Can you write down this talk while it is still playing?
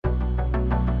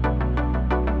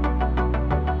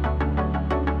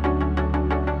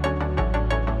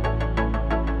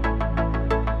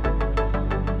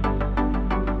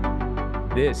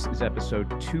This is episode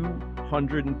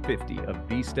 250 of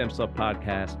the Stem Cell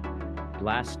Podcast,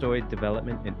 Blastoid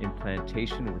Development and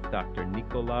Implantation with Dr.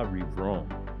 Nicolas Rivron.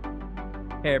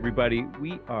 Hey, everybody.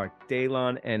 We are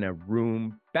Daylon and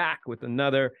Arum back with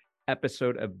another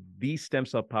episode of the Stem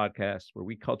Cell Podcast, where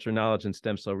we culture knowledge in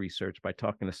stem cell research by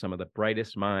talking to some of the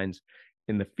brightest minds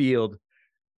in the field.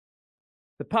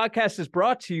 The podcast is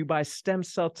brought to you by Stem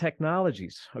Cell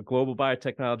Technologies, a global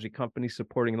biotechnology company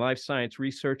supporting life science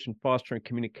research and fostering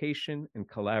communication and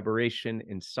collaboration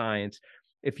in science.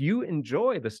 If you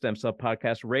enjoy the Stem Cell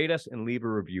Podcast, rate us and leave a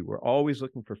review. We're always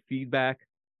looking for feedback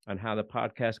on how the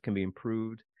podcast can be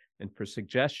improved and for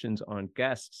suggestions on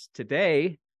guests.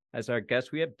 Today, as our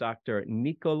guest, we have Dr.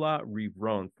 Nicolas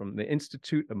Rivron from the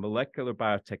Institute of Molecular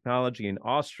Biotechnology in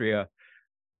Austria.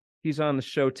 He's on the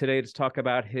show today to talk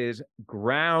about his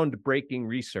groundbreaking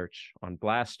research on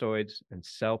blastoids and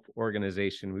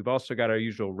self-organization. We've also got our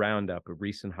usual roundup of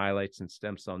recent highlights and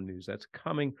stem cell news. That's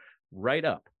coming right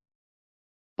up.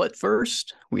 But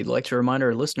first, we'd like to remind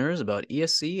our listeners about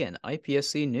ESC and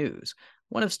iPSC News,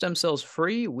 one of Stem Cell's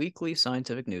free weekly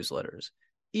scientific newsletters.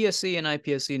 ESC and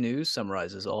iPSC News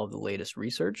summarizes all of the latest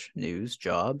research, news,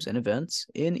 jobs, and events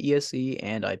in ESC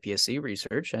and iPSC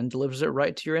research and delivers it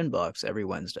right to your inbox every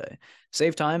Wednesday.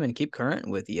 Save time and keep current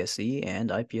with ESC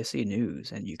and iPSC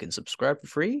News, and you can subscribe for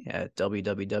free at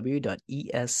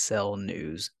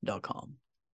www.escellnews.com.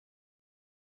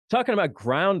 Talking about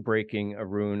groundbreaking,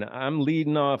 Arun, I'm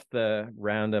leading off the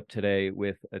roundup today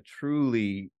with a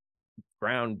truly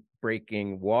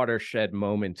groundbreaking watershed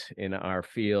moment in our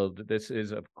field. This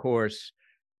is, of course,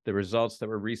 the results that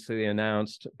were recently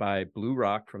announced by Blue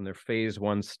Rock from their phase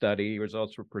 1 study.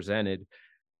 Results were presented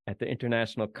at the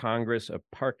International Congress of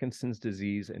Parkinson's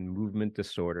Disease and Movement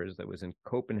Disorders that was in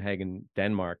Copenhagen,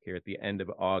 Denmark, here at the end of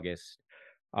August.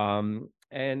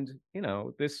 And, you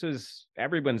know, this is,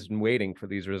 everyone's been waiting for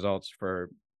these results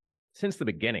since the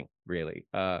beginning, really.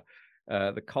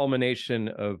 The culmination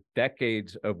of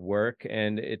decades of work,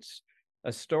 and it's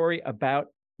a story about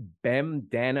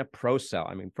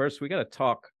bemdaneprocel. I mean, first we got to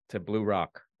talk to Blue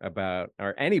Rock about,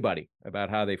 or anybody, about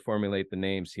how they formulate the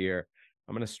names here.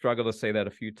 I'm going to struggle to say that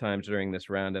a few times during this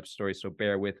roundup story, so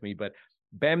bear with me. But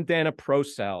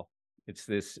bemdaneprocel, it's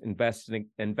this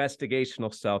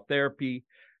investigational cell therapy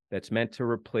that's meant to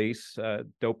replace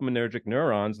dopaminergic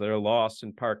neurons that are lost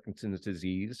in Parkinson's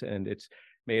disease, and it's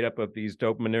made up of these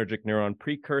dopaminergic neuron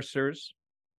precursors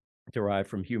derived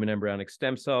from human embryonic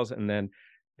stem cells, and then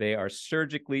they are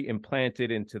surgically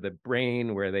implanted into the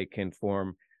brain where they can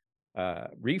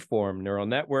reform neural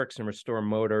networks and restore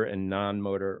motor and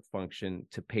non-motor function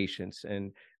to patients.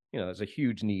 And, you know, there's a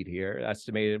huge need here.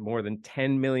 Estimated more than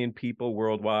 10 million people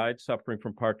worldwide suffering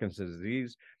from Parkinson's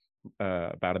disease,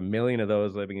 about 1 million of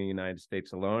those living in the United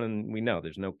States alone. And we know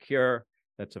there's no cure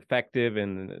that's effective,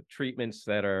 and the treatments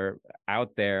that are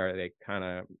out there, they kind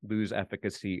of lose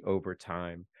efficacy over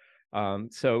time.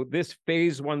 So this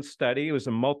phase 1 study was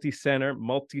a multi-center,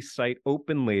 multi-site,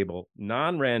 open-label,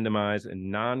 non-randomized, and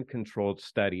non-controlled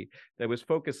study that was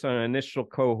focused on an initial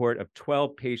cohort of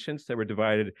 12 patients that were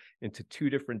divided into 2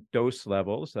 different dose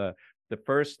levels. The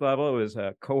first level was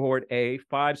cohort A,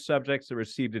 5 subjects that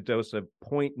received a dose of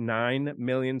 0.9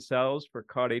 million cells for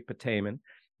caudate putamen,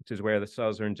 which is where the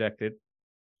cells are injected.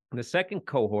 And the second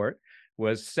cohort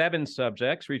was 7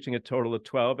 subjects, reaching a total of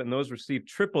 12, and those received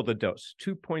triple the dose,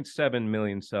 2.7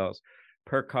 million cells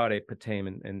per caudate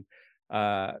putamen. And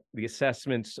the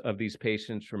assessments of these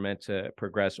patients were meant to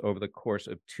progress over the course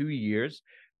of 2 years.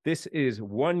 This is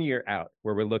 1 year out,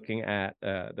 where we're looking at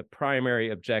the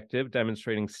primary objective,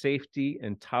 demonstrating safety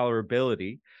and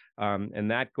tolerability. And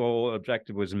that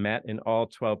objective was met in all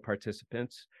 12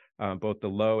 participants, both the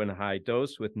low and high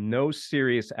dose, with no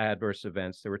serious adverse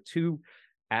events. There were 2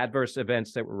 adverse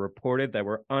events that were reported that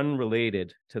were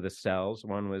unrelated to the cells.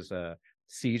 One was a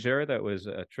seizure that was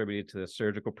attributed to the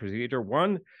surgical procedure.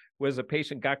 One was a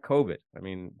patient got COVID. I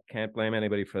mean, can't blame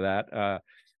anybody for that.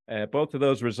 Both of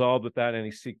those resolved without any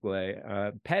sequelae.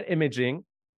 PET imaging,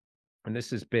 and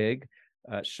this is big,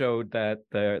 showed that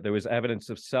there was evidence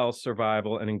of cell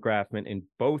survival and engraftment in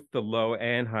both the low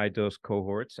and high dose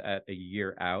cohorts at a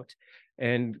year out.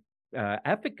 And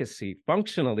efficacy,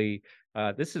 functionally,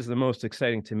 this is the most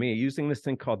exciting to me, using this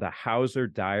thing called the Hauser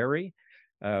diary,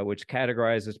 which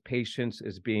categorizes patients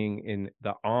as being in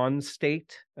the on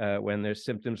state when their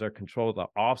symptoms are controlled, the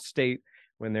off state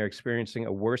when they're experiencing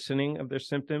a worsening of their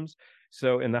symptoms.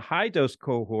 So in the high dose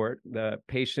cohort, the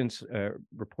patients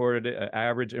reported an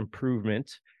average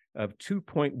improvement of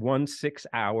 2.16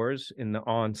 hours in the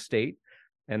on state,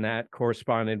 and that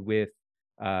corresponded with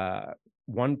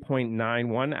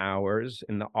 1.91 hours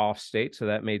in the off state. So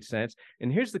that made sense.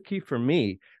 And here's the key for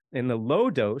me. In the low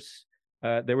dose,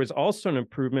 there was also an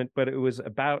improvement, but it was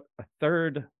about a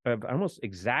third of, almost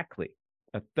exactly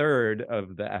a third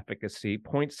of the efficacy,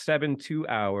 0.72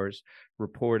 hours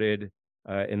reported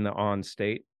in the on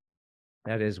state.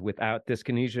 That is without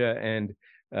dyskinesia, and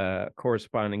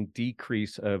corresponding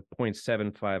decrease of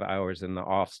 0.75 hours in the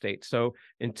off state. So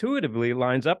intuitively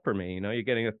lines up for me. You're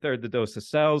getting a third the dose of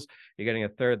cells, you're getting a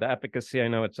third the efficacy. I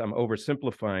know I'm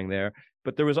oversimplifying there,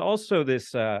 but there was also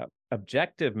this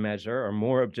objective measure, or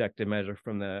more objective measure,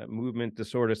 from the Movement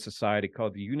Disorder Society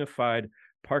called the Unified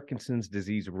Parkinson's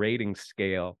Disease Rating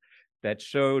Scale that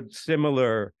showed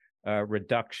similar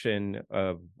reduction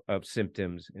of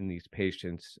symptoms in these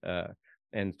patients,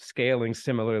 and scaling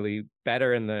similarly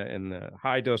better in the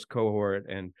high dose cohort,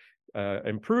 and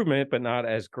improvement, but not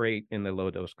as great in the low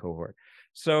dose cohort.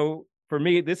 So for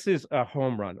me, this is a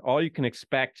home run. All you can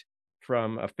expect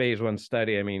from a phase 1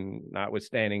 study. I mean,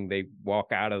 notwithstanding they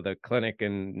walk out of the clinic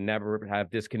and never have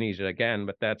dyskinesia again,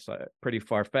 but that's pretty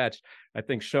far-fetched. I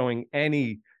think showing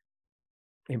any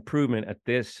improvement at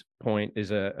this point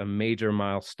is a major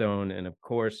milestone. And of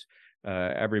course,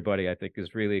 everybody, I think,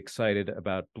 is really excited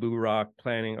about Blue Rock,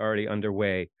 planning already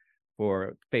underway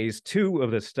for phase 2 of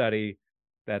the study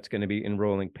that's going to be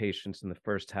enrolling patients in the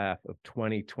first half of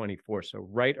 2024. So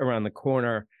right around the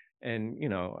corner. And,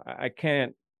 I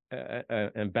can't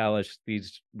embellish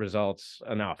these results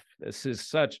enough. This is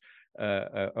such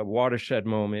a watershed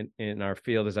moment in our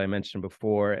field, as I mentioned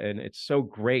before, and it's so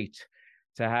great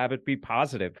to have it be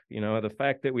positive. The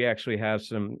fact that we actually have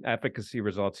some efficacy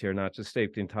results here, not just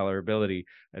safety and tolerability,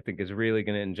 I think is really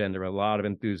going to engender a lot of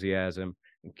enthusiasm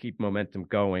and keep momentum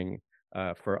going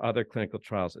for other clinical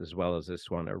trials as well as this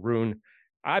one. Arun,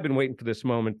 I've been waiting for this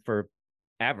moment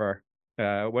forever.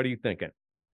 What are you thinking?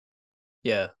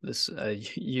 Yeah, this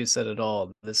you said it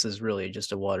all. This is really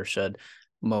just a watershed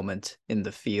moment in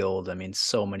the field. I mean,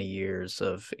 so many years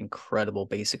of incredible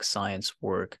basic science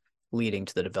work leading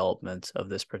to the development of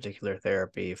this particular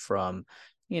therapy, from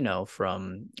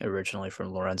originally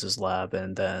from Lorenz's lab,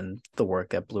 and then the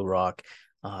work at Blue Rock.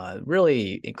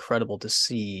 Really incredible to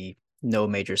see no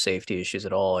major safety issues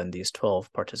at all in these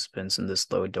 12 participants in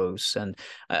this low dose. And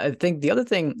I think the other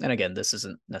thing, and again, this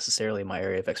isn't necessarily my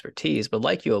area of expertise, but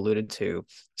like you alluded to,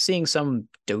 seeing some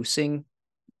dosing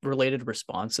related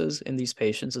responses in these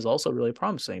patients is also really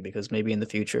promising, because maybe in the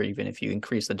future, even if you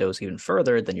increase the dose even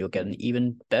further, then you'll get an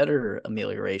even better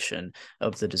amelioration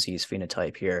of the disease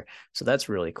phenotype here. So that's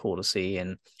really cool to see.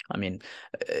 And I mean,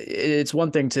 it's one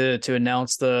thing to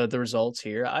announce the results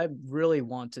here. I really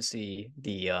want to see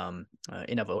the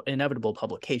inevitable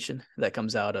publication that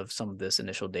comes out of some of this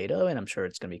initial data, and I'm sure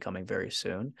it's going to be coming very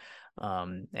soon.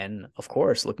 And of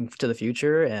course, looking to the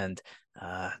future and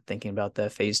thinking about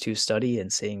that phase 2 study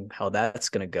and seeing how that's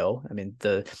going to go. I mean,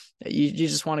 you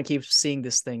just want to keep seeing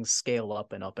this thing scale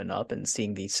up and up and up, and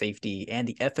seeing the safety and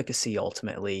the efficacy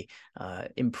ultimately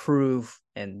improve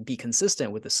and be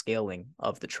consistent with the scaling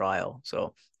of the trial.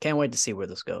 So can't wait to see where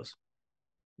this goes.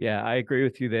 Yeah, I agree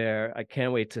with you there. I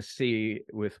can't wait to see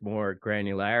with more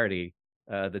granularity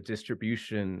the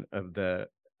distribution of the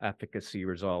efficacy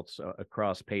results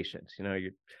across patients.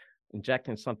 You're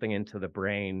injecting something into the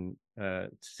brain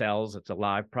cells. It's a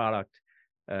live product.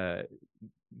 You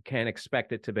can't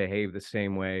expect it to behave the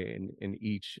same way in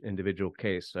each individual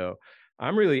case. So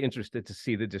I'm really interested to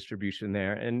see the distribution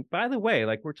there. And by the way,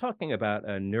 like, we're talking about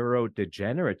a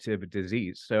neurodegenerative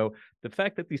disease. So the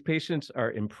fact that these patients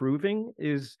are improving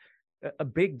is a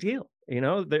big deal.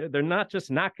 They're not just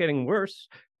not getting worse,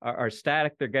 are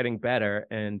static, they're getting better.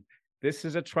 And this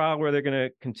is a trial where they're going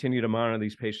to continue to monitor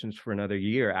these patients for another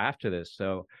year after this.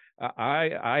 So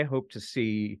I hope to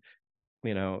see,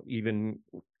 even,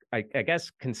 I guess,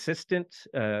 consistent,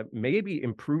 maybe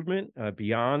improvement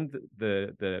beyond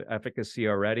the efficacy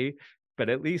already, but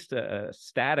at least a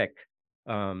static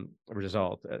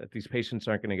result. These patients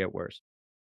aren't going to get worse.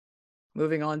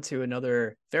 Moving on to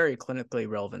another very clinically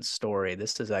relevant story.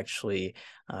 This is actually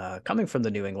coming from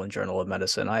the New England Journal of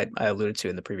Medicine. I alluded to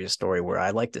in the previous story, where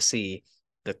I like to see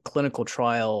the clinical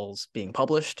trials being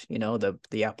published,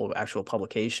 the actual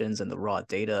publications and the raw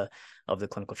data of the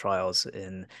clinical trials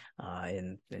in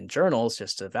journals,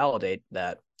 just to validate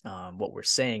that what we're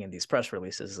saying in these press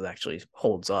releases actually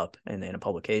holds up in a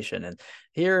publication. And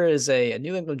here is a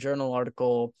New England Journal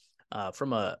article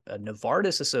from a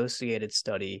Novartis-associated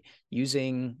study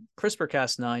using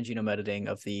CRISPR-Cas9 genome editing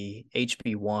of the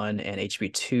HB1 and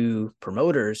HB2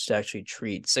 promoters to actually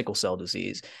treat sickle cell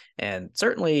disease. And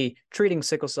certainly treating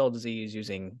sickle cell disease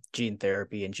using gene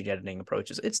therapy and gene editing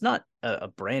approaches, it's not a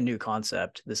brand new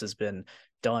concept. This has been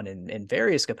done in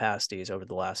various capacities over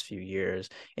the last few years,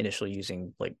 initially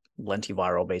using like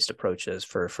lentiviral based approaches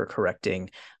for correcting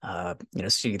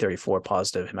CD34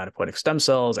 positive hematopoietic stem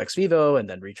cells ex vivo and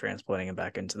then retransplanting them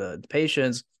back into the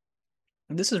patients.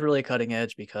 This is really cutting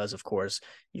edge because, of course,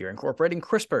 you're incorporating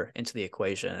CRISPR into the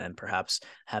equation and perhaps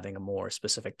having a more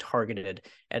specific targeted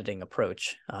editing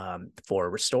approach for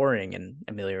restoring and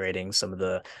ameliorating some of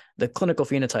the clinical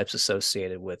phenotypes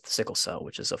associated with sickle cell,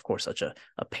 which is, of course, such a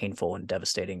painful and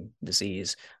devastating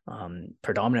disease,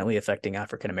 predominantly affecting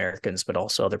African Americans, but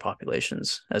also other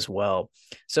populations as well.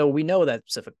 So we know that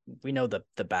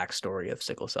the backstory of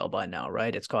sickle cell by now,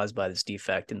 right? It's caused by this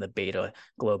defect in the beta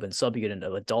globin subunit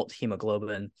of adult hemoglobin.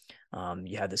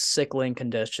 You have this sickling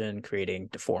condition creating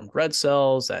deformed red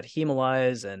cells that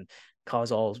hemolyze and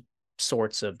cause all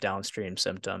sorts of downstream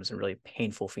symptoms and really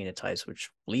painful phenotypes, which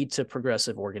lead to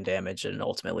progressive organ damage and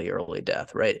ultimately early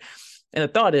death, right? And the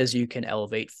thought is you can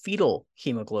elevate fetal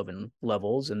hemoglobin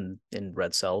levels in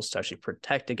red cells to actually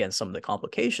protect against some of the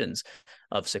complications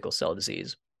of sickle cell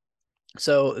disease.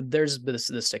 So there's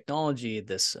this technology,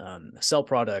 this cell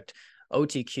product,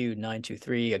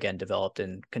 OTQ-923, again, developed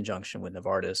in conjunction with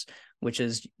Novartis, which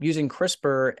is using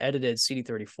CRISPR-edited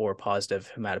CD34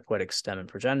 positive hematopoietic stem and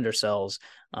progenitor cells,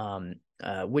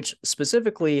 which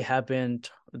specifically have been,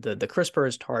 the CRISPR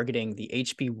is targeting the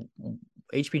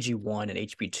HPG1 and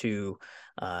HB2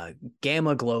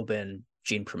 gamma globin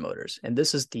gene promoters. And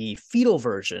this is the fetal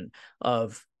version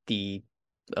of the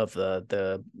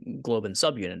globin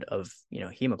subunit of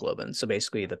hemoglobin. So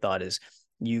basically the thought is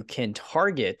you can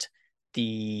target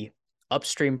the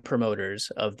upstream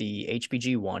promoters of the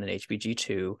HPG1 and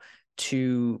HPG2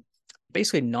 to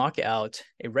basically knock out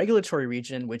a regulatory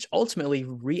region, which ultimately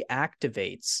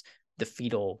reactivates the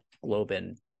fetal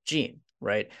globin gene,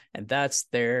 right? And that's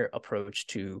their approach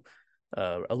to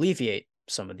alleviate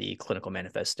some of the clinical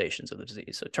manifestations of the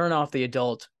disease. So turn off the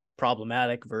adult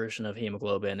problematic version of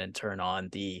hemoglobin and turn on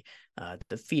the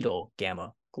fetal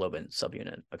gamma globin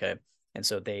subunit, okay? And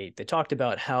so they talked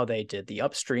about how they did the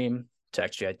upstream to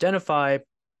actually identify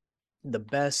the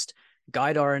best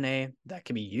guide RNA that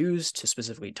can be used to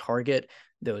specifically target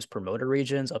those promoter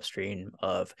regions upstream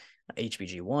of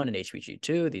HBG1 and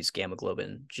HBG2, these gamma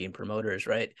globin gene promoters,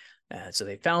 right? So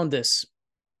they found this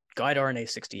guide RNA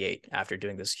 68 after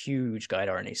doing this huge guide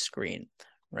RNA screen,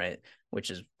 right? Which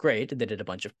is great. They did a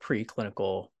bunch of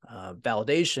preclinical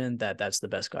validation that that's the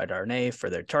best guide RNA for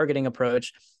their targeting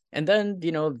approach. And then,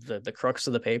 the crux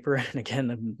of the paper, and again,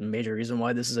 the major reason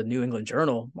why this is a New England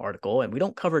Journal article, and we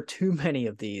don't cover too many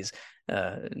of these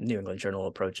New England Journal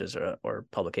approaches or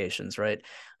publications, right?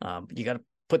 You got to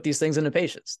put these things into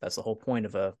patients. That's the whole point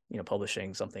of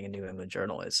publishing something in New England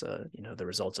Journal is the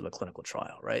results of a clinical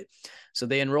trial, right? So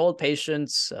they enrolled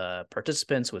patients,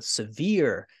 participants with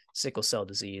severe sickle cell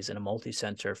disease in a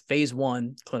multi-center phase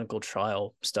 1 clinical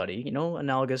trial study,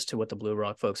 analogous to what the Blue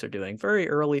Rock folks are doing. Very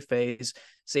early phase,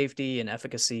 safety and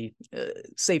efficacy,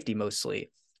 safety mostly,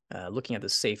 looking at the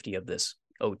safety of this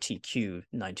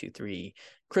OTQ-923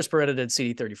 CRISPR-edited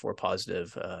CD34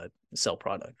 positive cell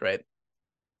product, right?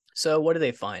 So what do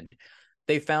they find?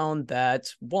 They found that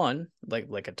one, like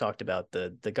I talked about,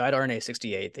 the guide RNA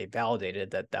 68, they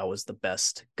validated that was the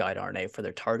best guide RNA for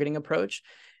their targeting approach.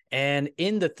 And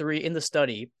in the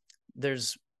study,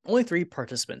 there's only 3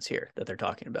 participants here that they're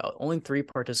talking about. Only 3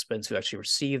 participants who actually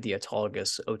received the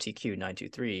autologous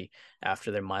OTQ-923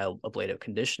 after their mild ablative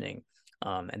conditioning.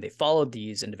 And they followed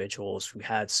these individuals who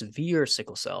had severe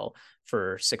sickle cell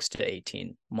for 6 to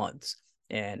 18 months.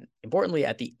 And importantly,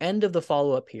 at the end of the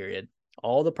follow-up period,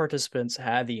 all the participants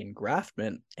had the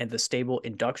engraftment and the stable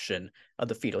induction of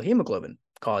the fetal hemoglobin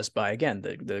caused by, again,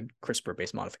 the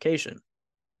CRISPR-based modification.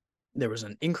 There was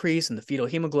an increase in the fetal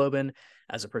hemoglobin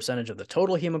as a percentage of the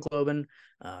total hemoglobin,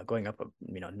 going up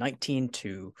 19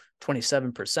 to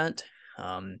 27%.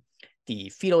 The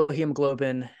fetal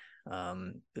hemoglobin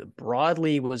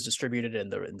broadly was distributed in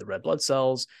the red blood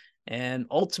cells, and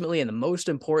ultimately, and the most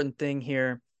important thing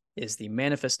here, is the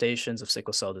manifestations of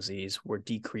sickle cell disease were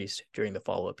decreased during the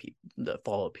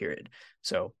follow-up period.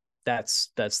 So that's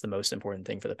the most important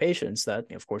thing for the patients, that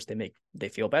of course they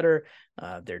feel better,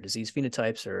 their disease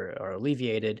phenotypes are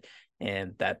alleviated,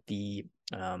 and that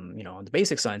on the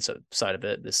basic science side of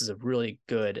it, this is a really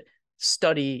good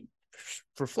study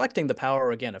reflecting the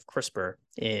power again of CRISPR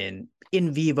in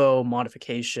vivo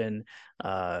modification,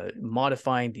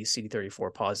 modifying these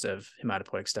CD34 positive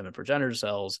hematopoietic stem and progenitor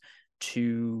cells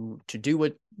to do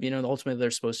what ultimately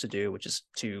they're supposed to do, which is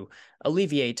to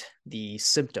alleviate the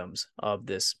symptoms of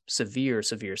this severe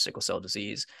sickle cell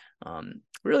disease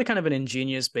Really kind of an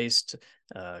ingenious based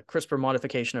CRISPR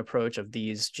modification approach of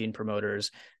these gene promoters.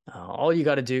 All you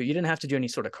got to do, you didn't have to do any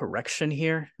sort of correction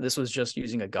here. This was just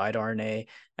using a guide RNA,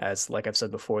 as like I've said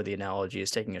before, the analogy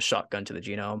is taking a shotgun to the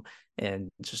genome and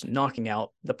just knocking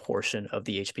out the portion of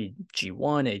the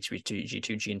HPG1,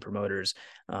 HPG2 gene promoters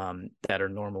that are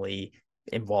normally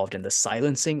involved in the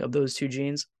silencing of those two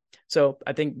genes. So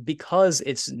I think because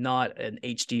it's not an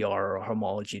HDR or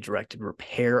homology directed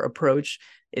repair approach,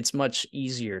 it's much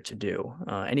easier to do.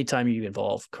 Anytime you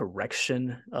involve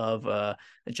correction of a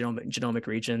genomic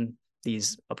region,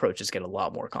 these approaches get a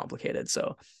lot more complicated.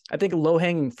 So I think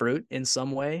low-hanging fruit in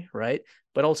some way, right?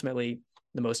 But ultimately,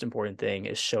 the most important thing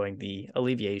is showing the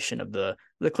alleviation of the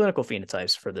clinical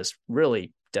phenotypes for this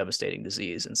really devastating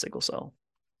disease in sickle cell.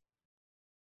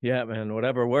 Yeah, man,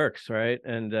 whatever works, right?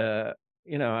 And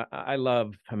I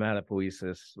love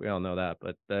hematopoiesis. We all know that,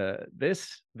 but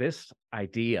this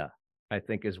idea, I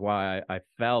think, is why I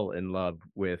fell in love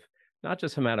with not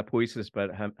just hematopoiesis,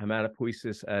 but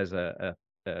hematopoiesis as a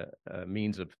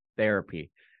means of therapy.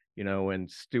 When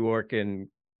Stu Orkin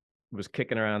was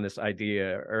kicking around this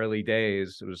idea early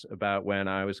days, it was about when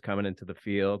I was coming into the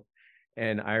field.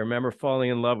 And I remember falling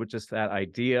in love with just that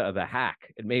idea of the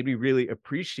hack. It made me really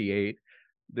appreciate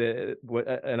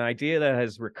an idea that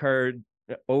has recurred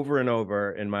over and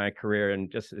over in my career,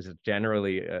 and just is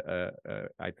generally,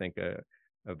 I think, a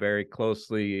very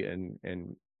closely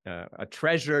and a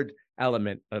treasured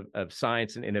element of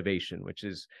science and innovation, which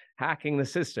is hacking the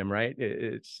system. Right?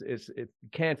 It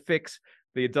can't fix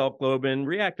the adult globin,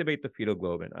 reactivate the fetal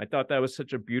globin. I thought that was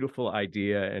such a beautiful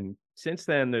idea, and since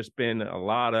then, there's been a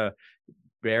lot of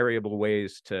variable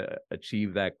ways to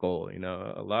achieve that goal.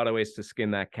 A lot of ways to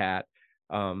skin that cat.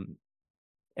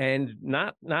 And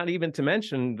not even to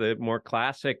mention the more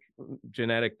classic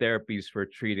genetic therapies for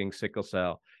treating sickle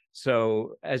cell.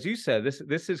 So as you said,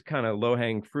 this is kind of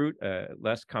low-hanging fruit,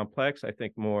 less complex, I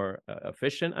think more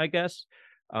efficient, I guess.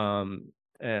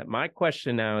 My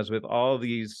question now is, with all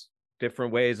these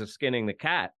different ways of skinning the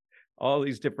cat, all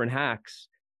these different hacks,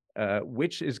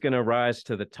 which is going to rise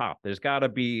to the top? There's got to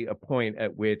be a point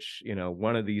at which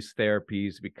one of these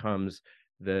therapies becomes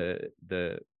the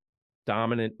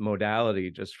dominant modality,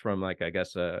 just from, like, I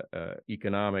guess, a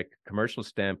economic commercial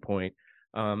standpoint.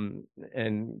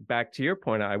 And back to your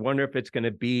point, I wonder if it's going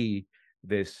to be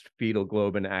this fetal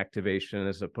globin activation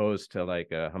as opposed to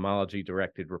like a homology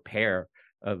directed repair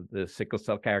of the sickle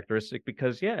cell characteristic,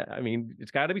 because I mean, it's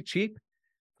got to be cheap.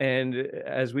 And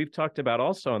as we've talked about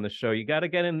also on the show, you got to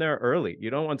get in there early.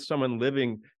 You don't want someone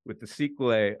living with the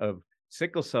sequelae of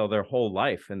sickle cell their whole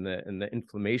life, and the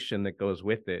inflammation that goes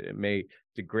with it. It may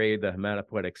degrade the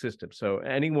hematopoietic system. So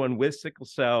anyone with sickle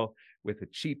cell with a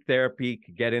cheap therapy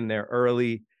could get in there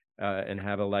early and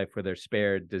have a life where they're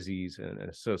spared disease and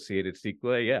associated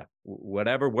sequelae. Yeah,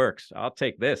 whatever works. I'll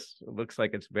take this. It looks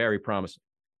like it's very promising.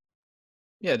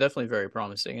 Yeah, definitely very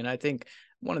promising. And I think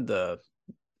one of the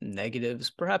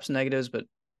perhaps negatives, but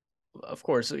of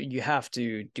course you have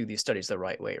to do these studies the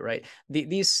right way, right?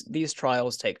 These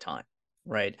trials take time,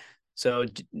 right? So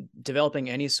developing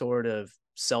any sort of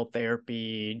cell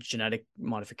therapy, genetic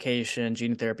modification,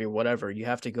 gene therapy, whatever, you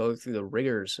have to go through the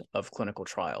rigors of clinical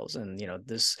trials. And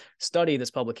this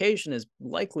publication is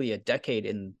likely a decade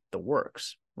in the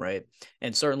works, right?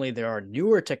 And certainly there are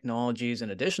newer technologies in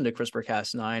addition to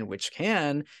CRISPR-Cas9, which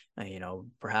can,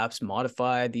 perhaps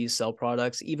modify these cell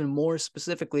products even more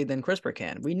specifically than CRISPR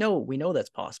can. We know that's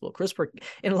possible. CRISPR,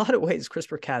 in a lot of ways,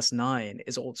 CRISPR-Cas9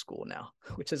 is old school now,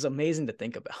 which is amazing to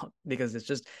think about, because it's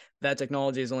just that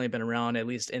technology has only been around, at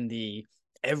least in the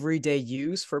everyday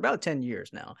use, for about 10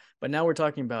 years now. But now we're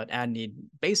talking about adenine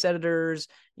base editors,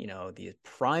 the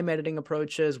prime editing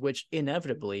approaches, which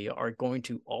inevitably are going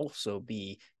to also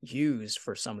be used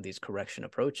for some of these correction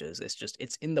approaches.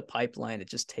 It's in the pipeline. It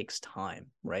just takes time,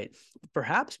 right?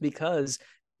 Perhaps because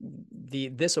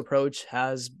this approach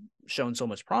has shown so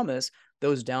much promise,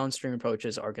 those downstream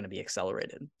approaches are going to be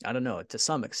accelerated. I don't know, to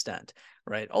some extent,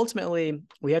 right? Ultimately,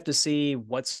 we have to see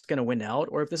what's going to win out,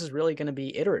 or if this is really going to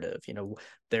be iterative.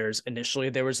 There was the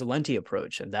Lenti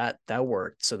approach, and that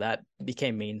worked, so that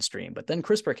became mainstream. But then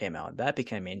CRISPR came out, that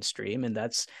became mainstream, and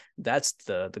that's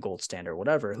the gold standard.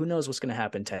 Whatever, who knows what's going to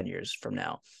happen 10 years from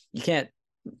now? You can't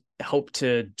hope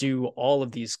to do all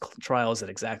of these trials at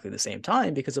exactly the same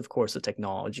time, because of course the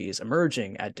technology is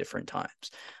emerging at different times.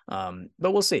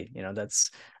 But we'll see. That's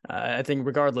I think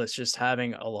regardless, just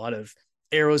having a lot of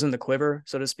arrows in the quiver,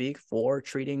 so to speak, for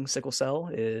treating sickle cell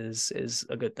is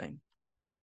a good thing.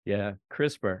 Yeah,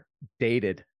 CRISPR,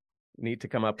 dated. Need to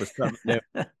come up with something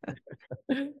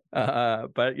new.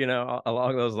 But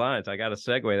along those lines, I got a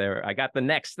segue there. I got the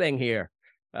next thing here.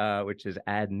 which is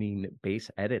adenine base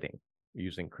editing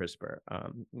using CRISPR.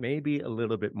 Maybe a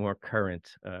little bit more current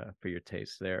for your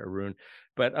taste there, Arun.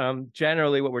 But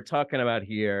generally, what we're talking about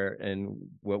here and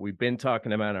what we've been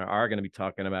talking about and are going to be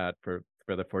talking about for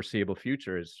the foreseeable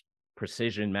future is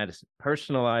precision medicine,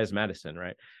 personalized medicine,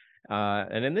 right?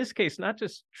 And in this case, not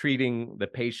just treating the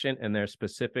patient and their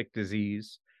specific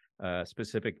disease,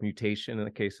 specific mutation in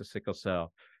the case of sickle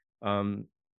cell.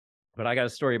 But I got a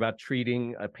story about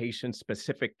treating a patient's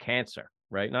specific cancer,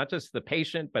 right? Not just the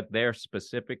patient, but their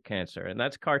specific cancer. And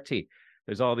that's CAR T.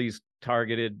 There's all these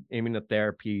targeted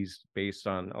immunotherapies based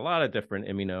on a lot of different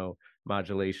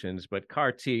immunomodulations. But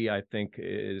CAR T, I think,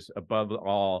 is above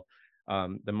all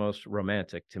the most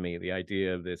romantic to me. The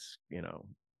idea of this,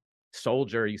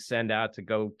 soldier you send out to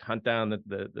go hunt down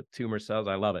the tumor cells.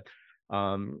 I love it.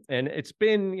 And it's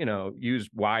been,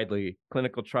 used widely,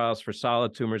 clinical trials for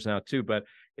solid tumors now too, but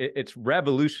it's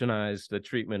revolutionized the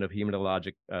treatment of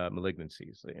hematologic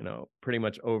malignancies, pretty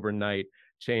much overnight,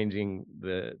 changing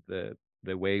the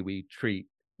way we treat,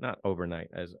 not overnight,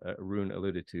 as Arun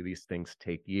alluded to, these things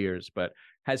take years, but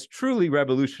has truly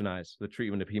revolutionized the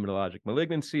treatment of hematologic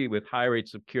malignancy with high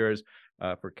rates of cures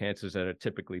for cancers that have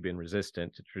typically been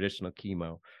resistant to traditional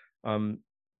chemo.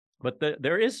 But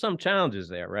there is some challenges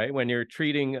there, right? When you're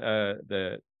treating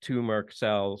the tumor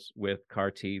cells with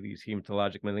CAR T, these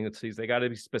hematologic malignancies, they got to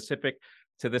be specific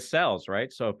to the cells,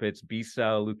 right? So if it's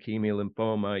B-cell leukemia,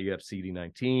 lymphoma, you have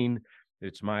CD19. If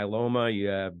it's myeloma, you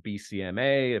have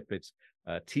BCMA. If it's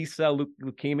T-cell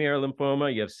leukemia or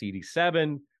lymphoma, you have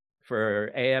CD7.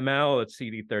 For AML, it's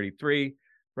CD33,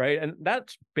 right? And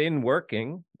that's been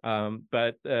working.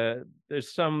 But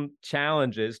there's some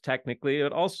challenges technically,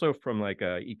 but also from like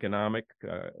a economic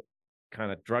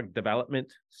kind of drug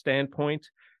development standpoint,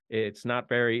 it's not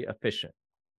very efficient,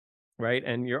 right?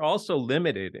 And you're also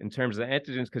limited in terms of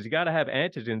antigens because you got to have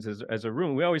antigens as a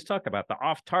room. We always talk about the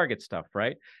off-target stuff,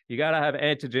 right? You got to have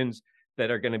antigens that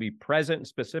are going to be present and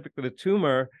specific to the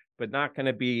tumor, but not going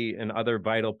to be in other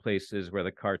vital places where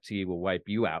the CAR T will wipe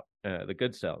you out, the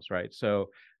good cells, right? So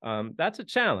that's a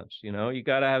challenge. You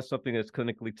got to have something that's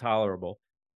clinically tolerable.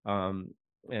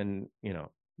 And,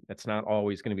 that's not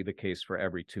always going to be the case for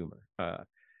every tumor.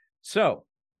 So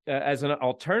as an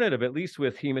alternative, at least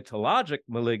with hematologic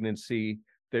malignancy,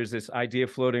 there's this idea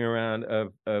floating around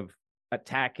of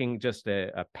attacking just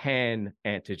a pan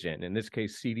antigen, in this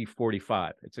case,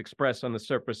 CD45. It's expressed on the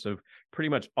surface of pretty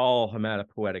much all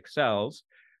hematopoietic cells,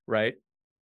 right?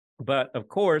 But of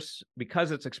course, because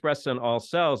it's expressed on all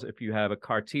cells, if you have a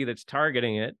CAR T that's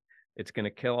targeting it, it's going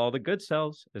to kill all the good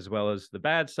cells as well as the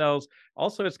bad cells.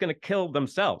 Also, it's going to kill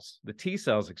themselves. The T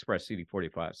cells express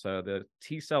CD45. So the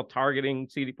T cell targeting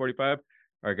CD45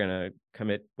 are going to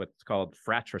commit what's called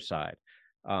fratricide.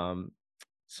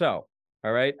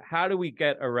 All right, how do we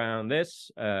get around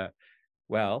this?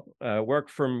 Work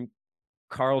from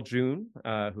Carl June,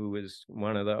 who is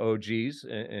one of the OGs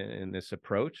in this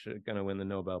approach, going to win the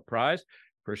Nobel Prize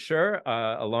for sure,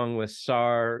 along with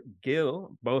Sar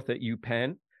Gill, both at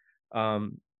UPenn.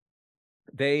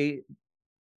 They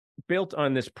built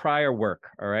on this prior work,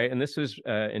 all right? And this is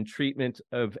in treatment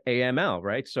of AML,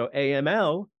 right? So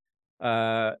AML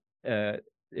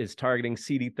is targeting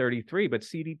CD33, but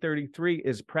CD33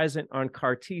 is present on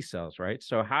CAR T cells, right?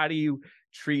 So how do you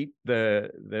treat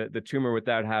the tumor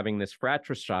without having this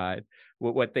fratricide?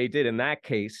 What they did in that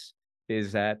case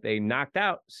is that they knocked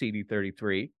out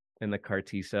CD33 in the CAR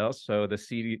T cells, so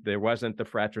there wasn't the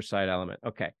fratricide element.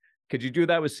 Okay, could you do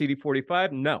that with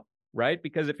CD45? No, right?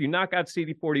 Because if you knock out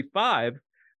CD45,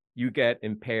 you get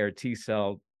impaired T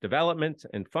cell development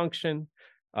and function.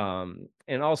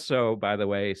 And also, by the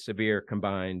way, severe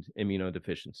combined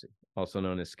immunodeficiency, also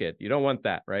known as SCID. You don't want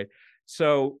that, right?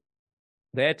 So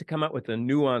they had to come up with a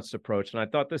nuanced approach. And I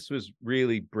thought this was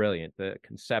really brilliant,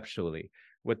 conceptually.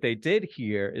 What they did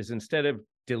here is instead of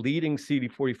deleting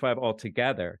CD45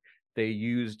 altogether, they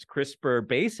used CRISPR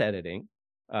base editing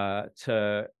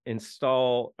to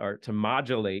install or to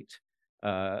modulate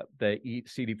the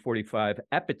CD45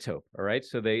 epitope, all right?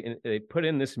 So they put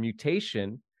in this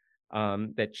mutation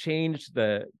that changed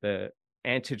the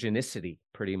antigenicity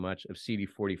pretty much of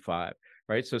CD45,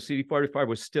 right? So CD45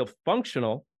 was still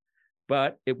functional,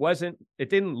 but it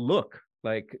didn't look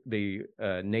like the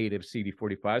native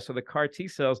CD45. So the CAR T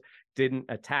cells didn't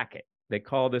attack it. They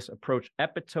call this approach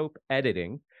epitope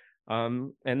editing.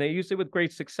 And they used it with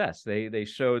great success. They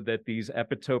showed that these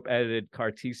epitope edited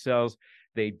CAR T cells,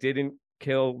 they didn't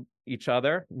kill each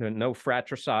other, no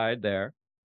fratricide there.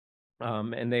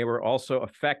 And they were also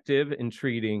effective in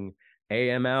treating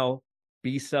AML,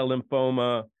 B-cell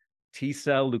lymphoma,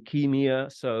 T-cell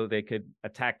leukemia, so they could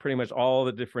attack pretty much all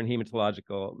the different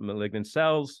hematological malignant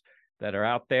cells that are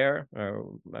out there,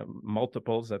 or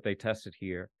multiples that they tested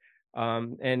here.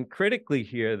 And critically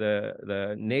here,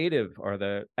 the native or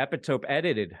the epitope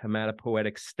edited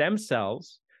hematopoietic stem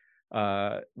cells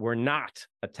were not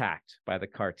attacked by the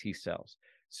CAR T cells.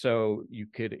 So you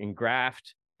could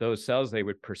engraft those cells, they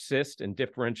would persist and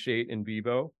differentiate in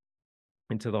vivo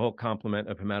into the whole complement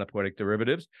of hematopoietic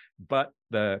derivatives, but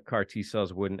the CAR T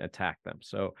cells wouldn't attack them.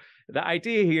 So the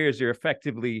idea here is you're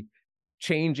effectively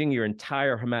changing your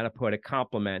entire hematopoietic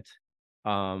complement,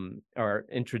 or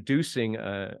introducing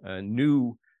a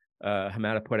new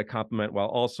hematopoietic complement while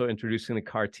also introducing the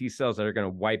CAR T cells that are going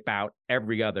to wipe out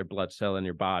every other blood cell in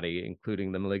your body,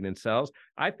 including the malignant cells.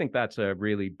 I think that's a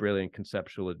really brilliant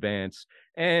conceptual advance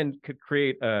and could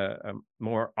create a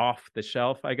more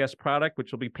off-the-shelf, I guess, product,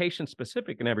 which will be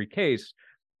patient-specific in every case,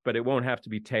 but it won't have to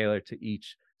be tailored to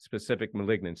each specific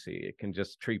malignancy. It can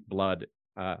just treat blood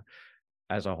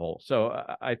as a whole. So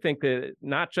I think that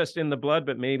not just in the blood,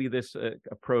 but maybe this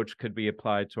approach could be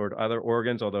applied toward other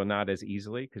organs, although not as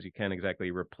easily, because you can't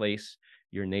exactly replace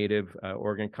your native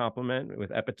organ complement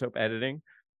with epitope editing.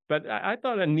 But I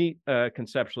thought a neat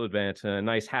conceptual advance and a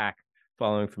nice hack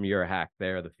following from your hack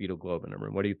there, the fetal globin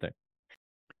room. What do you think?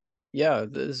 Yeah,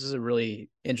 this is a really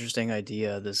interesting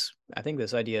idea. I think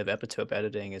this idea of epitope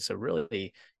editing is a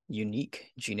really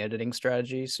unique gene editing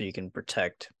strategy. So you can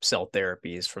protect cell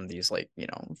therapies from these, like,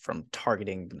 from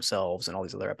targeting themselves and all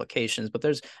these other applications. But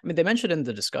they mentioned in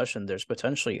the discussion, there's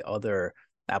potentially other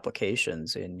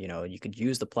applications, and you could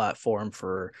use the platform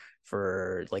for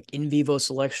like in vivo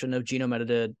selection of genome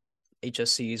edited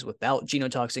HSCs without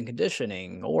genotoxin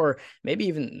conditioning, or maybe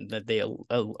even that they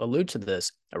allude to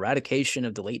this, eradication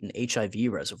of the latent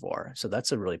HIV reservoir. So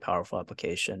that's a really powerful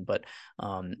application. But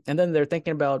and then they're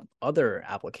thinking about other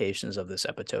applications of this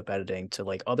epitope editing to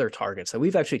like other targets that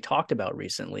we've actually talked about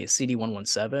recently,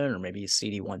 CD117 or maybe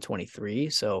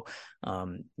CD123. So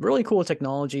really cool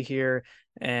technology here.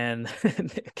 And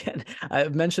again,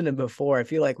 I've mentioned it before. I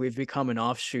feel like we've become an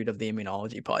offshoot of the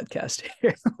immunology podcast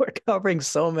here. We're covering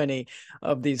so many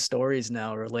of these stories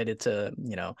now related to,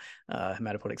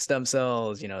 hematopoietic stem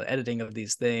cells, editing of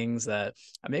these things, that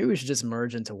maybe we should just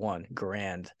merge into one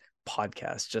grand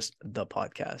podcast, just the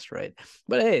podcast, right?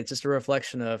 But hey, it's just a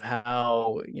reflection of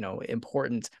how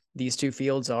important these two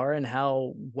fields are and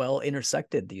how well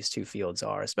intersected these two fields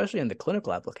are, especially in the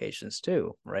clinical applications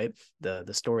too, right?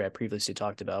 The story I previously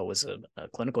talked about was a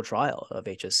clinical trial of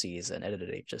HSCs and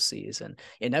edited HSCs, and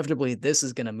inevitably this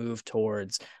is going to move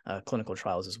towards clinical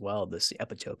trials as well, this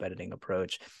epitope editing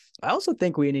approach. I also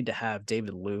think we need to have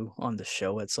David Liu on the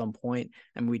show at some point,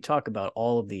 and we talk about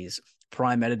all of these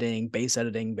prime editing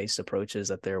based approaches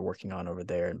that they're working on over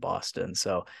there in Boston.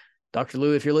 So Dr.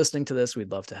 Liu, if you're listening to this,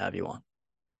 we'd love to have you on.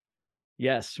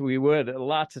 Yes, we would. A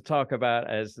lot to talk about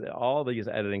as all these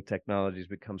editing technologies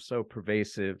become so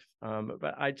pervasive.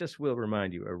 But I just will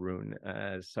remind you, Arun,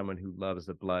 as someone who loves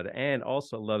the blood and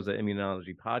also loves the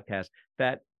immunology podcast,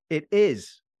 that it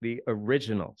is the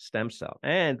original stem cell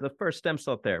and the first stem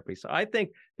cell therapy. So I think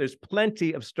there's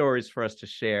plenty of stories for us to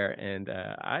share. And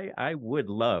I would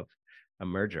love a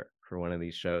merger for one of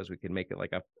these shows. We could make it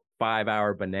like a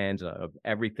 5-hour bonanza of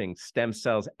everything stem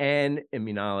cells and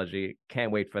immunology.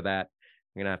 Can't wait for that.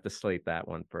 I'm gonna have to slate that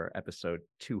one for episode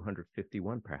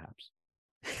 251, perhaps.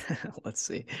 Let's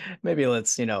see. Maybe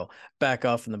let's back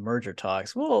off from the merger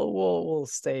talks. We'll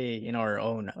stay in our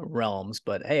own realms.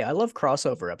 But hey, I love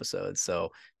crossover episodes.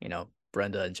 So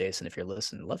Brenda and Jason, if you're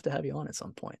listening, love to have you on at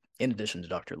some point. In addition to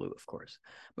Dr. Liu, of course.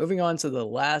 Moving on to the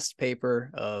last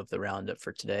paper of the roundup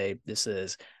for today. This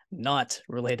is not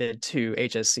related to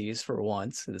HSCs for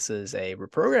once. This is a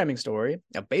reprogramming story,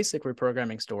 a basic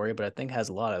reprogramming story, but I think has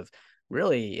a lot of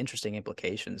really interesting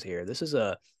implications here. This is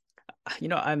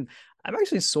I'm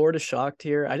actually sort of shocked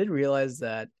here. I didn't realize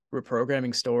that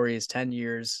reprogramming stories 10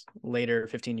 years later,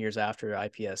 15 years after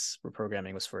IPS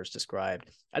reprogramming was first described,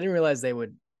 I didn't realize they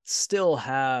would still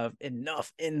have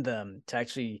enough in them to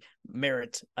actually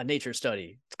merit a nature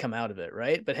study to come out of it,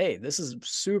 right? But hey, this is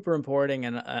super important,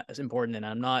 and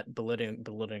I'm not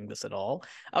belittling this at all.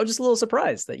 I was just a little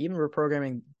surprised that even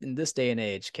reprogramming in this day and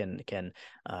age can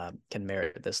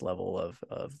merit this level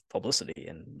of publicity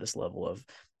and this level of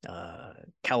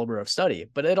caliber of study.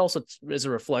 But it also is a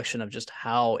reflection of just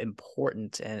how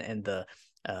important and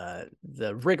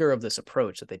the rigor of this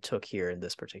approach that they took here in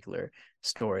this particular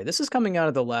story. This is coming out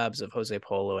of the labs of Jose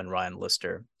Polo and Ryan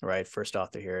Lister, right? First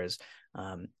author here is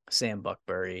Sam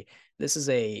Buckberry. This is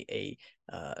a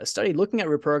study looking at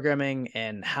reprogramming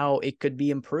and how it could be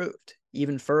improved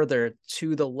even further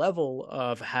to the level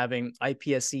of having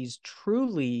iPSCs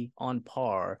truly on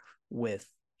par with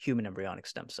human embryonic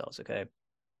stem cells, okay?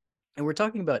 And we're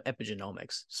talking about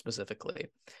epigenomics specifically.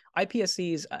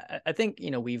 iPSCs, I think,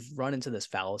 we've run into this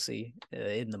fallacy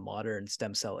in the modern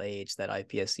stem cell age that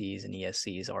iPSCs and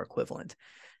ESCs are equivalent.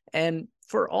 And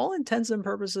for all intents and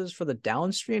purposes, for the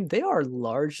downstream, they are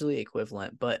largely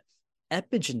equivalent, but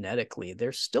epigenetically,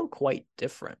 they're still quite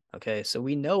different. Okay, so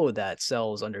we know that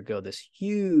cells undergo this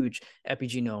huge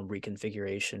epigenome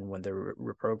reconfiguration when they're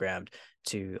reprogrammed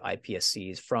to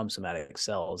iPSCs from somatic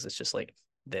cells. It's just like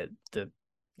the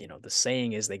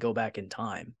saying is they go back in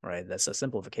time, right? That's a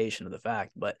simplification of the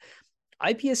fact, but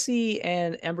iPSC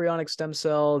and embryonic stem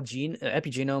cell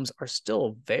epigenomes are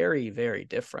still very, very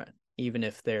different, even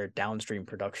if their downstream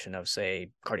production of,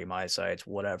 say, cardiomyocytes,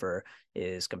 whatever,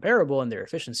 is comparable and their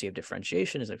efficiency of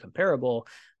differentiation isn't comparable.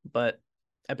 But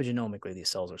epigenomically, these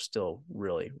cells are still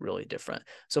really, really different.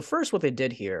 So first, what they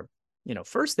did here,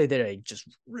 first they did a just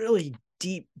really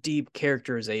deep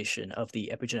characterization of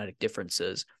the epigenetic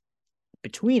differences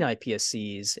between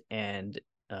iPSCs and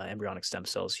embryonic stem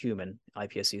cells, human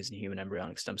iPSCs and human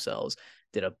embryonic stem cells,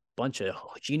 did a bunch of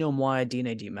genome-wide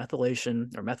DNA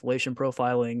demethylation or methylation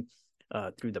profiling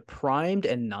through the primed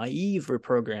and naive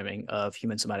reprogramming of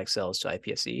human somatic cells to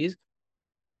iPSCs.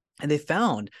 And they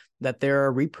found that there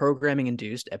are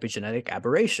reprogramming-induced epigenetic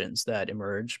aberrations that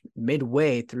emerge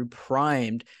midway through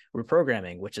primed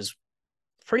reprogramming, which is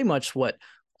pretty much what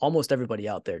almost everybody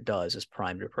out there does, is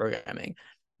primed reprogramming.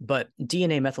 But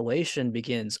DNA methylation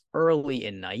begins early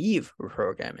in naive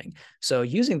reprogramming. So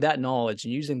using that knowledge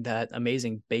and using that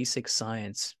amazing basic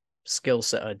science skill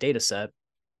set, data set,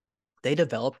 they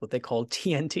developed what they call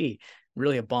TNT,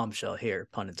 really a bombshell here,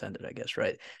 pun intended, I guess,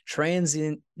 right?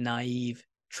 Transient naive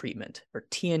treatment, or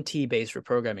TNT-based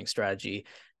reprogramming strategy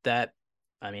that,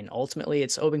 ultimately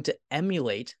it's hoping to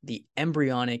emulate the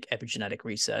embryonic epigenetic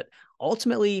reset,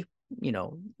 ultimately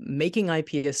making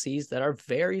iPSCs that are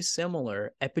very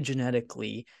similar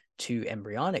epigenetically to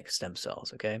embryonic stem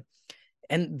cells, okay?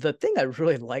 And the thing I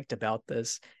really liked about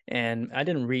this, and I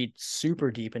didn't read super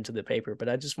deep into the paper, but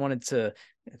I just wanted to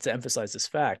emphasize this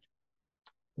fact.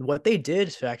 What they did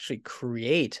to actually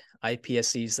create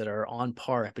iPSCs that are on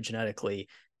par epigenetically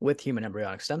with human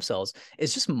embryonic stem cells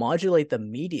is just modulate the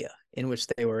media in which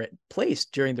they were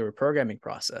placed during the reprogramming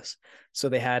process. So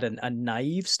they had a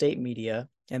naive state media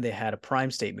and they had a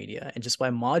prime state media. And just by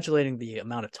modulating the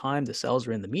amount of time the cells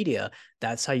were in the media,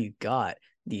 that's how you got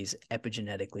these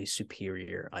epigenetically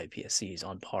superior iPSCs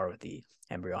on par with the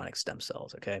embryonic stem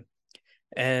cells, okay?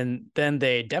 And then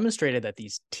they demonstrated that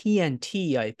these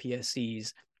TNT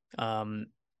iPSCs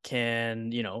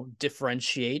can,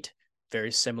 differentiate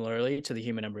very similarly to the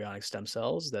human embryonic stem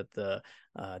cells, that the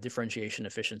differentiation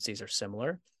efficiencies are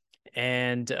similar.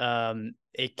 And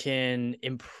it can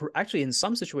actually, in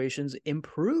some situations,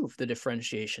 improve the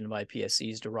differentiation of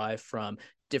iPSCs derived from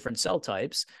different cell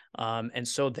types. And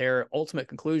so their ultimate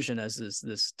conclusion as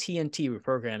this TNT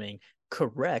reprogramming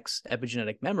corrects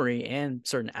epigenetic memory and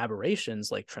certain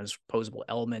aberrations like transposable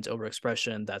element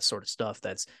overexpression, that sort of stuff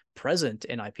that's present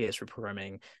in iPS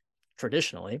reprogramming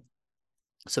traditionally.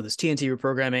 So this TNT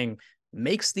reprogramming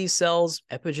makes these cells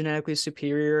epigenetically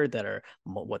superior, that are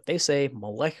what they say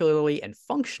molecularly and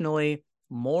functionally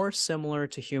more similar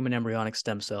to human embryonic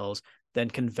stem cells than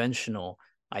conventional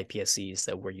iPSCs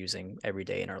that we're using every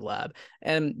day in our lab.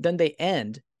 And then they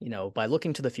end, by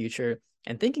looking to the future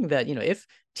and thinking that, if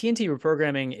TNT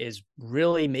reprogramming is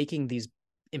really making these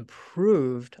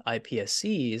improved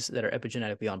iPSCs that are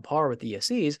epigenetically on par with the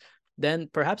ESCs, then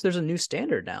perhaps there's a new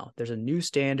standard now. There's a new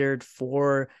standard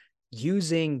for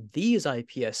using these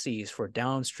iPSCs for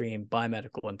downstream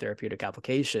biomedical and therapeutic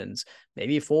applications,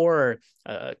 maybe for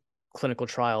clinical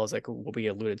trials like what we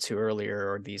alluded to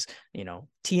earlier, or these,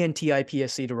 TNT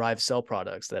iPSC derived cell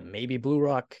products that maybe Blue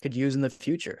Rock could use in the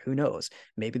future. Who knows?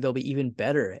 Maybe they'll be even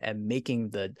better at making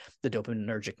the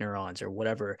dopaminergic neurons or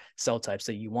whatever cell types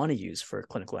that you want to use for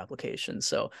clinical applications.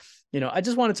 So, I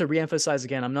just wanted to reemphasize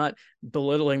again, I'm not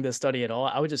belittling this study at all.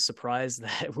 I was just surprised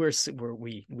that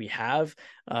we have,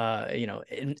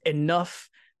 enough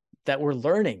that we're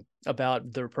learning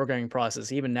about the programming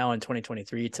process, even now in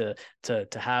 2023, to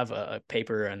have a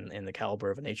paper in the caliber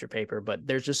of a Nature paper. But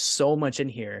there's just so much in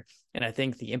here. And I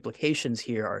think the implications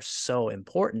here are so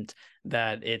important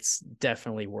that it's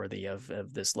definitely worthy of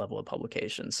this level of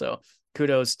publication. So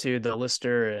kudos to the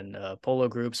Lister and Polo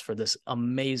groups for this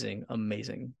amazing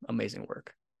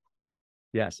work.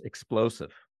 Yes,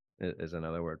 explosive is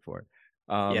another word for it.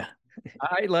 Yeah.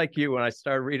 I, like you, when I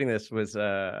started reading this,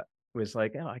 was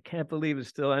like, oh, I can't believe there's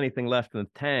still anything left in the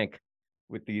tank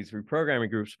with these reprogramming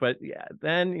groups. But yeah,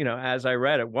 then, as I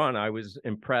read it, I was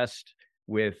impressed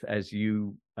with, as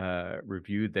you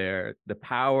reviewed there, the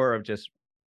power of just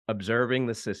observing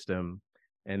the system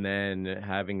and then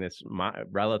having this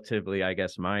relatively, I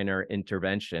guess, minor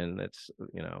intervention that's,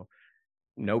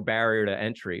 no barrier to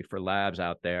entry for labs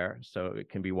out there, so it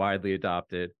can be widely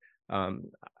adopted.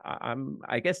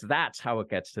 I guess that's how it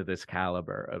gets to this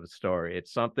caliber of a story.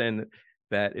 It's something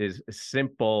that is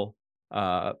simple,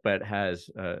 but has,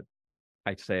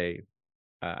 I'd say,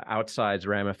 outsized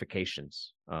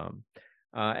ramifications.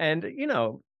 And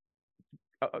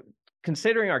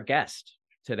considering our guest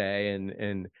today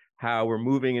and how we're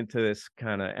moving into this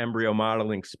kind of embryo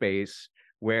modeling space,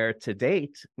 where to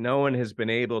date, no one has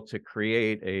been able to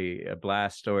create a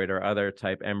blastoid or other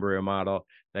type embryo model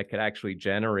that could actually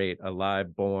generate a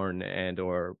live born and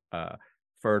or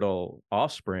fertile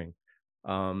offspring.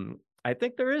 I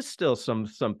think there is still some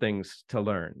things to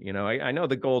learn. I know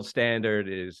the gold standard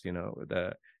is,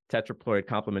 the tetraploid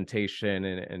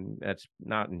complementation, and that's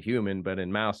not in human, but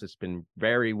in mouse, it's been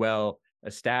very well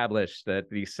established that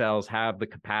these cells have the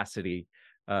capacity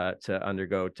to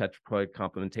undergo tetraploid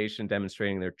complementation,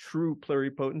 demonstrating their true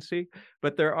pluripotency.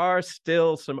 But there are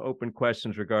still some open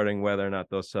questions regarding whether or not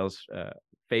those cells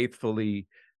faithfully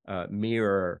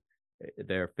mirror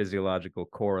their physiological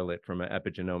correlate from an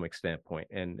epigenomic standpoint.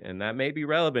 And that may be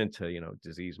relevant to,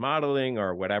 disease modeling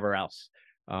or whatever else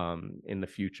in the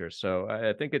future. So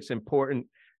I think it's important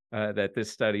that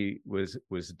this study was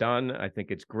done. I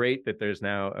think it's great that there's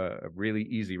now a really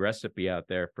easy recipe out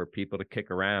there for people to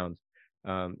kick around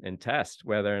and test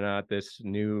whether or not this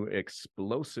new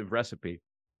explosive recipe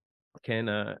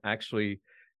can actually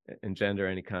engender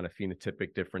any kind of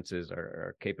phenotypic differences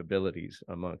or capabilities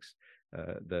amongst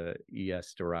the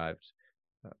ES-derived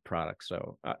products.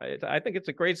 So I think it's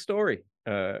a great story.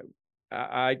 I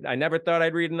never thought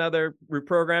I'd read another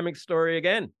reprogramming story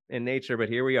again in Nature, but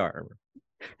here we are.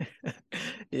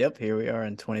 Yep, here we are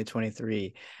in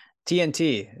 2023.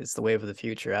 TNT is the wave of the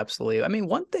future, absolutely. I mean,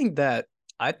 one thing that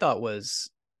I thought was,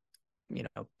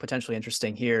 potentially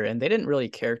interesting here, and they didn't really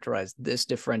characterize this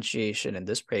differentiation in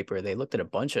this paper. They looked at a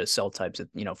bunch of cell types,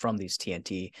 from these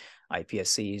TNT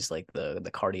iPSCs, like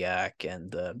the cardiac and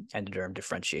the endoderm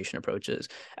differentiation approaches.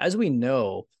 As we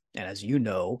know, and as you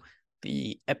know,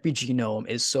 the epigenome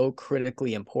is so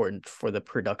critically important for the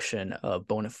production of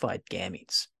bona fide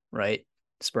gametes, right?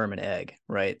 Sperm and egg,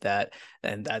 right?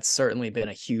 And that's certainly been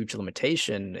a huge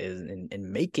limitation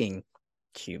in making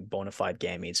bona fide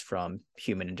gametes from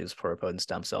human-induced pluripotent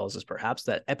stem cells, is perhaps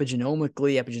that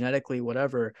epigenetically,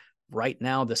 whatever, right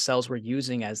now the cells we're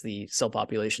using as the cell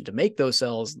population to make those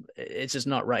cells, it's just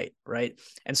not right?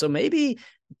 And so maybe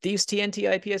these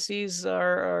TNT iPSCs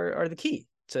are the key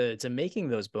to making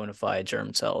those bona fide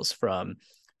germ cells from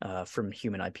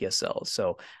human iPS cells.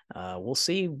 So we'll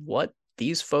see what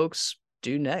these folks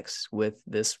do next with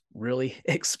this really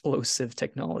explosive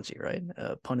technology, right?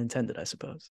 Pun intended, I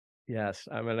suppose. Yes,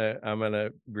 I'm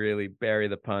gonna really bury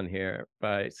the pun here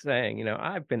by saying,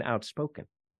 I've been outspoken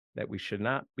that we should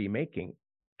not be making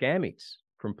gametes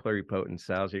from pluripotent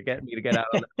cells. You're getting me to get out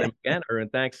on the limb again,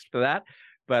 and thanks for that.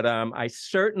 But I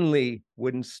certainly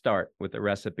wouldn't start with a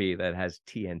recipe that has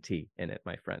TNT in it,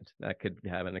 my friend. That could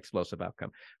have an explosive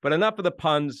outcome. But enough of the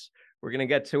puns. We're going to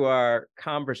get to our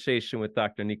conversation with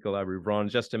Dr. Nicolas Rivron in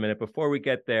just a minute. Before we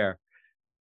get there,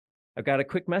 I've got a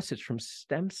quick message from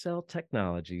Stem Cell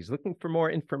Technologies. Looking for more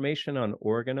information on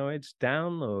organoids?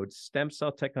 Download Stem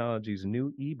Cell Technologies'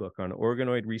 new ebook on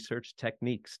organoid research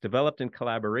techniques, developed in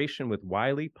collaboration with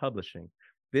Wiley Publishing.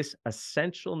 This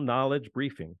essential knowledge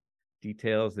briefing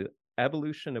details the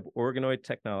evolution of organoid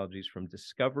technologies from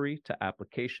discovery to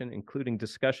application, including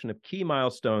discussion of key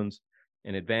milestones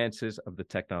and advances of the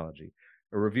technology.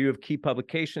 A review of key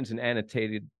publications and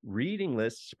annotated reading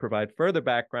lists provide further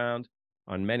background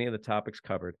on many of the topics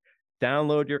covered.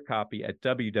 Download your copy at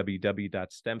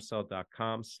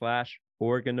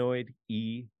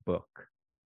www.stemcell.com/organoid-ebook.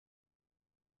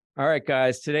 All right,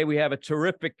 guys, today we have a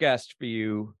terrific guest for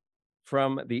you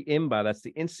from the IMBA, that's the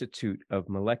Institute of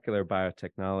Molecular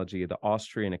Biotechnology of the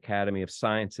Austrian Academy of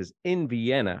Sciences in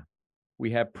Vienna.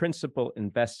 We have Principal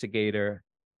Investigator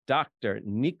Dr.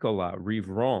 Nicolas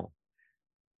Rivron.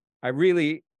 I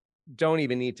really don't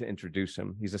even need to introduce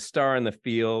him. He's a star in the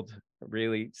field,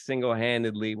 really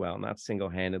single-handedly, well, not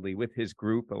single-handedly, with his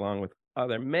group, along with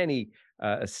other many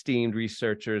esteemed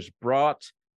researchers, brought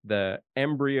the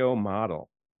embryo model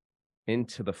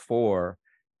into the fore.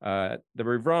 The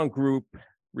Rivron group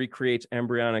recreates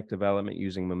embryonic development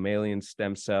using mammalian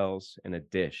stem cells in a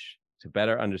dish to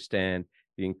better understand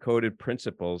the encoded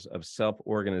principles of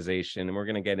self-organization. And we're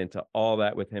going to get into all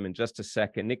that with him in just a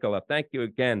second. Nicolas, thank you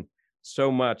again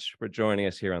so much for joining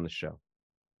us here on the show.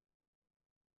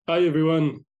 Hi,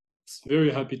 everyone. It's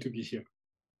very happy to be here.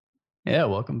 Yeah,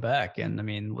 welcome back. And I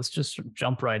mean, let's just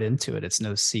jump right into it. It's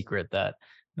no secret that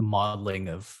the modeling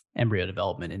of embryo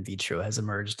development in vitro has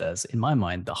emerged as, in my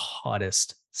mind, the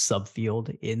hottest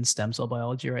subfield in stem cell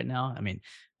biology right now. I mean,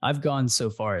 I've gone so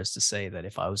far as to say that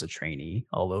if I was a trainee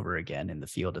all over again in the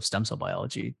field of stem cell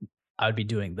biology, I would be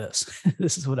doing this.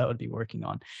 This is what I would be working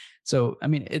on. So, I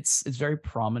mean, it's very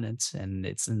prominent, and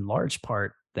it's in large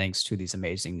part thanks to these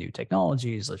amazing new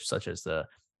technologies, such as the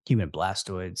human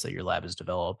blastoids that your lab has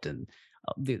developed. And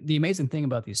the amazing thing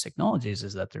about these technologies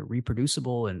is that they're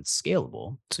reproducible and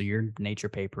scalable. So your Nature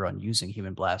paper on using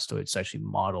human blastoids to actually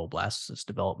model blastocyst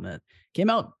development came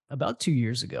out about 2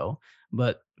 years ago.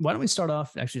 But why don't we start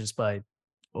off actually just by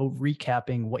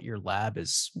recapping what your lab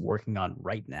is working on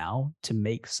right now to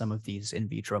make some of these in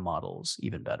vitro models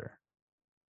even better?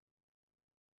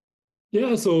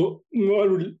 Yeah, so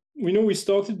we know we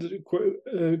started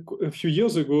a few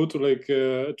years ago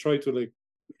to try to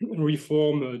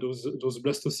reform those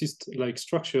blastocyst-like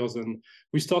structures, and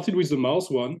we started with the mouse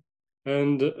one,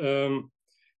 and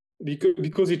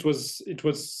because it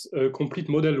was a complete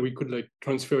model, we could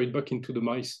transfer it back into the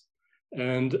mice,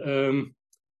 and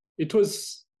it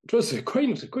was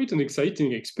quite an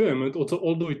exciting experiment,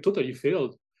 although it totally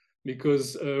failed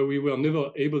because we were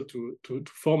never able to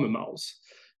form a mouse.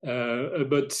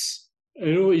 But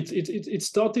it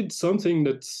started something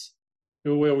that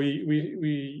where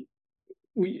we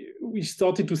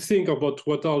started to think about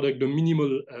what are the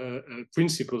minimal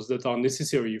principles that are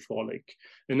necessary for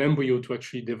an embryo to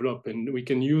actually develop, and we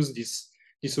can use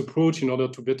this approach in order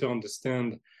to better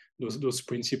understand those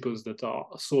principles that are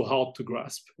so hard to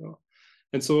grasp.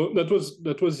 And so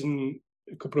that was in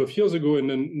a couple of years ago, and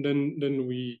then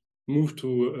we moved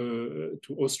to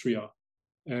Austria.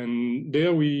 And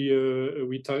there we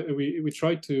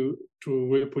tried to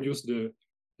reproduce the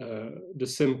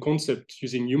same concept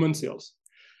using human cells,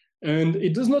 and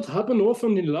it does not happen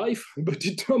often in life, but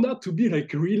it turned out to be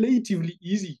relatively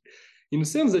easy, in the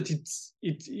sense that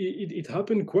it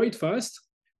happened quite fast,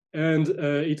 and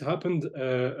it happened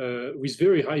with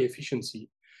very high efficiency.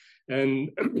 And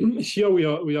here we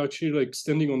are actually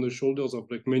standing on the shoulders of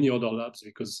many other labs,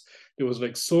 because there was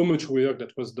so much work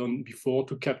that was done before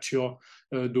to capture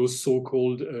those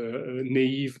so-called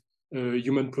naive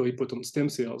human pluripotent stem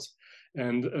cells.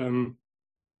 And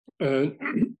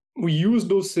we use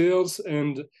those cells,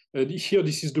 and here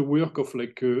this is the work of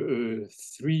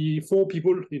 3-4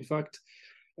 people, in fact.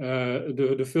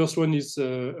 The first one is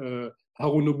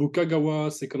Harunobu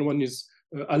Kagawa, second one is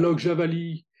Alok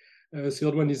Javali,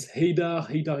 third one is Heidar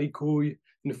Ikoi,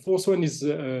 and the fourth one is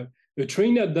a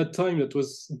trainee at that time that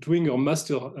was doing her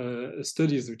master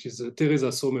studies, which is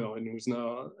Teresa Sommer, and who's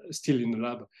now still in the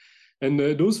lab. And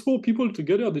those 4 people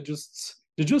together, they just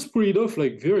pulled it off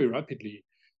very rapidly,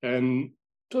 and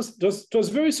it was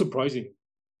very surprising,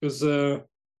 because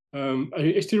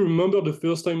I still remember the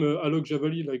first time Alok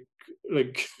Javali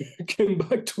came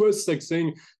back to us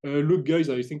saying, "Look, guys,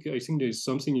 I think there's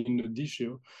something in the dish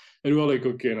here," and we were like,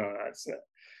 "Okay, no,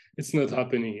 it's not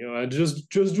happening. Just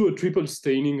do a triple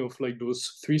staining of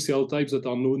those 3 cell types that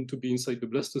are known to be inside the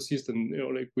blastocyst, and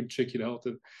we'll check it out."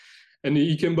 And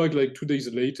he came back 2 days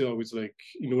later with the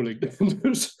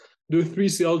 3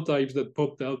 cell types that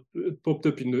popped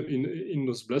up in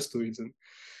those blastoids. And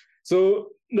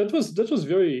so that was a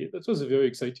very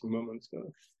exciting moment.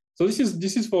 So this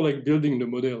is for building the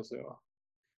models.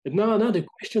 And now the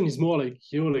question is more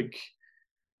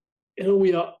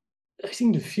we are. I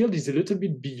think the field is a little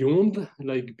bit beyond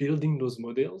building those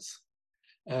models.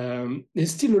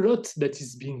 There's still a lot that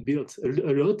is being built, a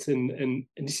lot, and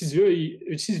this is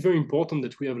very important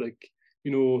that we have a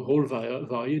whole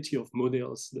variety of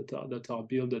models that are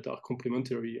built, that are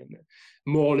complementary and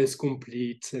more or less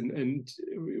complete, and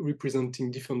representing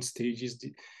different stages.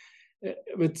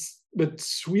 But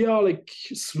we are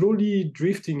slowly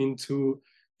drifting into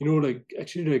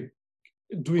actually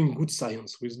doing good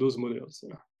science with those models.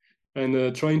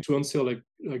 And trying to answer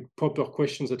proper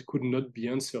questions that could not be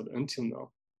answered until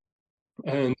now.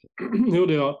 And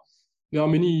there are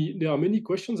many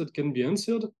questions that can be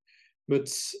answered, but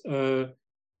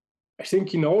I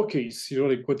think in our case,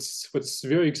 what's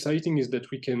very exciting is that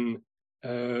we can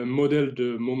model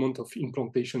the moment of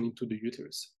implantation into the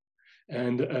uterus,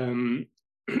 and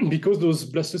because those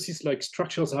blastocyst-like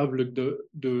structures have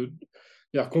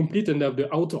they are complete and they have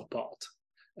the outer part.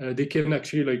 They can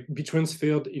actually be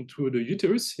transferred into the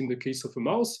uterus in the case of a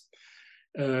mouse,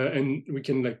 and we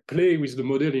can play with the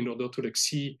model in order to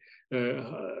see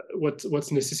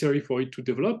what's necessary for it to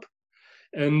develop.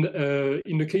 And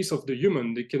in the case of the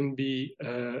human, they can be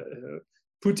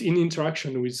put in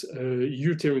interaction with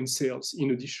uterine cells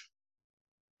in a dish.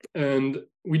 And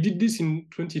we did this in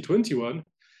 2021,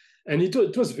 and it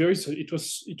was very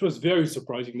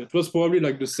surprising. That was probably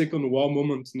like the second wow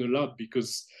moment in the lab,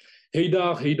 because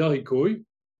Heydar Ikoy,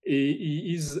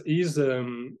 he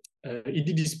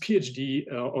did his PhD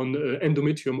on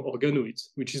endometrium organoids,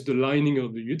 which is the lining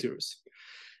of the uterus,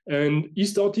 and he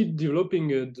started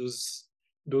developing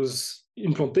those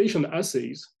implantation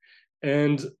assays,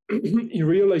 and he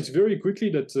realized very quickly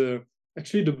that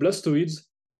actually the blastoids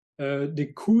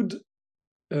they could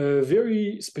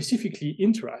very specifically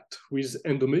interact with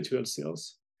endometrial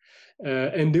cells,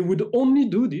 and they would only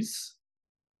do this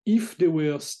if they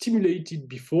were stimulated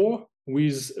before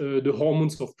with the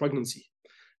hormones of pregnancy,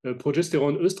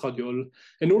 progesterone, estradiol,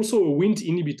 and also a Wnt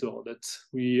inhibitor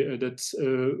that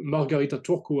Margarita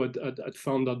Turco had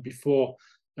found out before,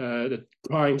 that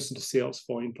primes the cells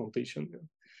for implantation.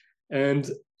 And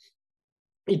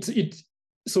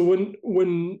so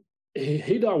when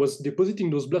Heydar was depositing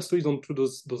those blastoids onto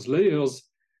those layers,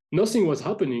 nothing was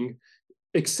happening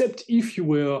except if you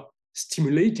were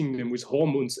stimulating them with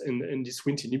hormones and this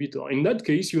Wnt inhibitor. In that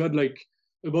case, you had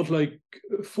about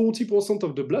 40%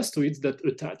 of the blastoids that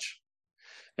attach.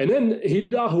 And then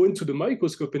Heydar went to the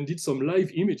microscope and did some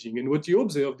live imaging. And what he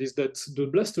observed is that the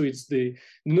blastoids, they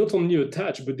not only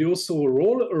attach, but they also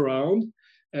roll around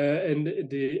and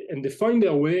they find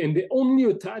their way, and they only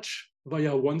attach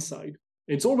via one side.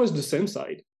 It's always the same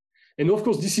side. And of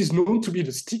course, this is known to be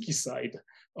the sticky side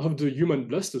of the human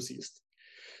blastocyst.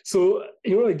 So,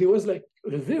 there was a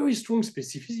very strong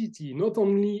specificity, not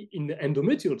only in the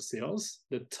endometrial cells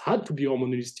that had to be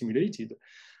hormonally stimulated,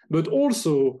 but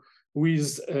also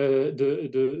with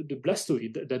the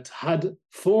blastoid that had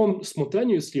formed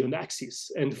spontaneously an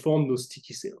axis and formed those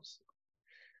sticky cells.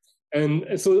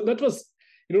 And so that was,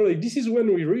 this is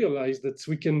when we realized that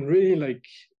we can really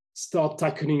start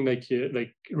tackling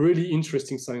really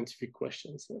interesting scientific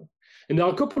questions. And there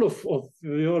are a couple of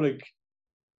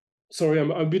sorry,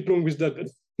 I'm a bit long with that, but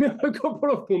there are a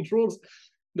couple of controls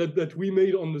that we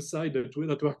made on the side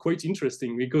that were quite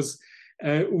interesting, because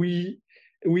we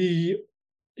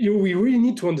really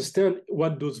need to understand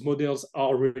what those models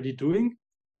are really doing,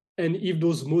 and if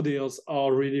those models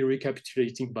are really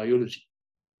recapitulating biology.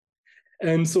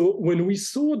 And so when we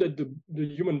saw that the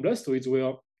human blastoids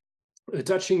were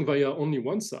attaching via only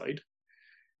one side,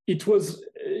 it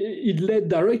led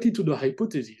directly to the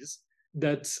hypothesis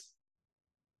that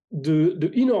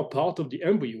the inner part of the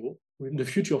embryo, the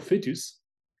future fetus,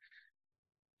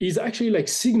 is actually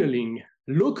signaling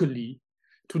locally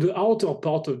to the outer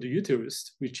part of the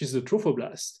uterus, which is the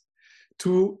trophoblast,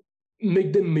 to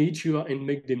make them mature and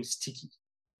make them sticky.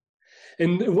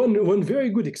 And one very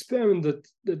good experiment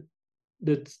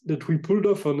that we pulled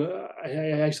off on,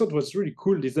 I thought was really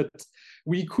cool, is that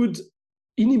we could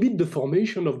inhibit the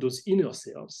formation of those inner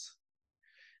cells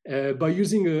by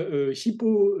using a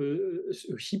hippo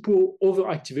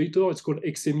overactivator. It's called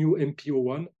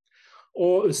XMU-MP01,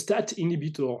 or a STAT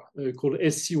inhibitor called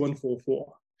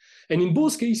SC144. And in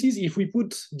both cases, if we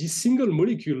put this single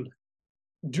molecule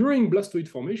during blastoid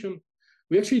formation,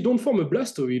 we actually don't form a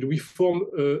blastoid, we form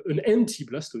an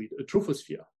anti-blastoid, a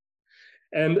trophosphere.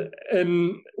 And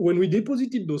when we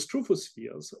deposited those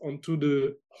trophospheres onto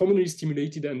the hormonally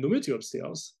stimulated endometrial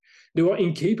cells, they were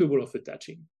incapable of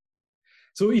attaching.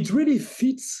 So it really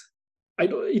fits.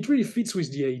 It really fits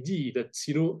with the idea that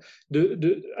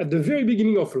at the very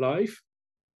beginning of life,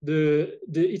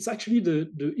 it's actually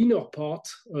the inner part,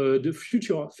 the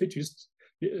future fetus,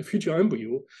 the future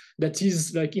embryo, that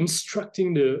is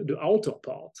instructing the outer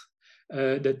part.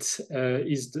 That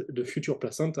is the future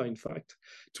placenta, in fact,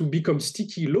 to become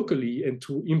sticky locally and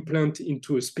to implant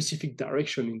into a specific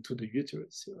direction into the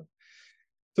uterus.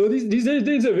 So this is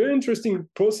a very interesting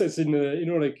process in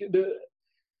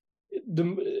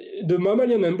the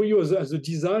mammalian embryo as a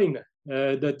design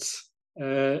that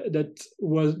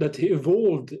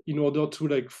evolved in order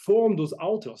to form those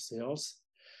outer cells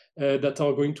that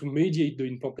are going to mediate the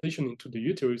implantation into the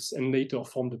uterus and later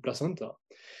form the placenta.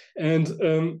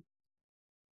 And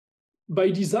by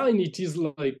design, it is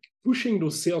pushing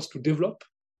those cells to develop.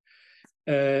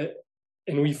 And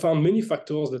we found many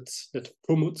factors that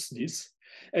promotes this.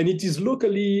 And it is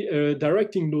locally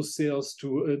directing those cells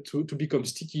to become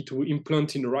sticky, to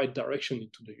implant in the right direction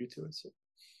into the uterus.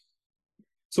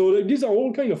 So these are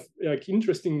all kind of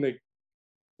interesting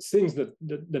things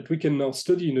that we can now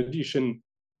study in addition.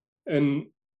 And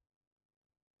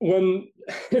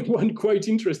one quite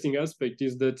interesting aspect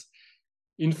is that,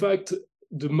 in fact,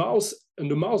 the mouse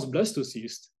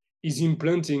blastocyst is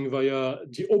implanting via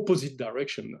the opposite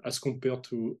direction as compared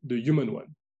to the human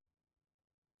one.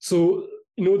 So,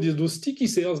 those sticky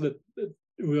cells that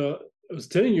I was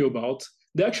telling you about,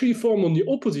 they actually form on the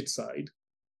opposite side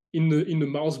in the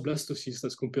mouse blastocyst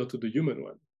as compared to the human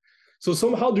one. So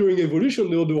somehow during evolution,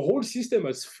 the whole system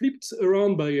has flipped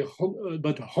around by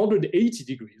about 180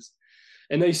 degrees.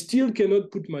 And I still cannot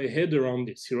put my head around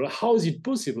this. How is it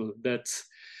possible that,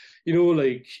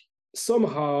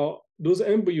 somehow those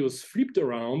embryos flipped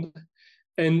around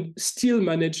and still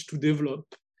managed to develop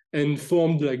and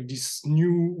formed like this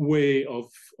new way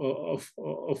of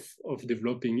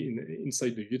developing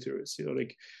inside the uterus?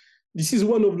 This is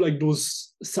one of like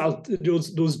those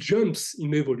jumps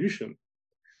in evolution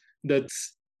that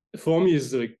for me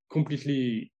is like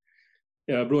completely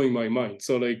blowing my mind.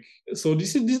 So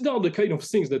these are the kind of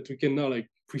things that we can now like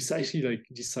precisely like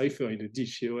decipher in a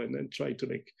dish, and then try to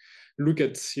like look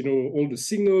at all the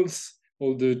signals,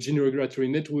 all the gene regulatory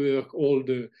network, all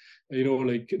the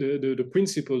the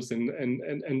principles and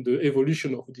the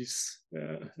evolution of this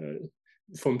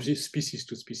from species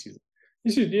to species.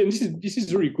 This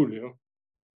is really cool,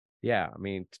 Yeah, I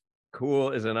mean,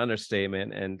 cool is an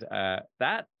understatement, and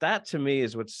that to me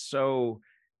is what's so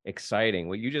exciting.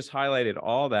 What you just highlighted,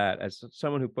 all that, as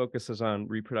someone who focuses on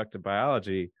reproductive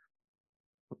biology,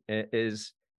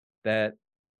 is that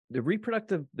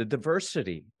the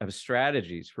diversity of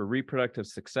strategies for reproductive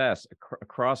success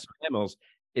across mammals,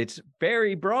 it's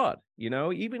very broad.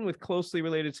 Even with closely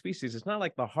related species, it's not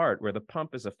like the heart where the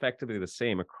pump is effectively the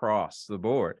same across the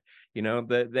board.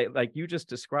 Like you just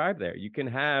described there, you can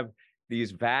have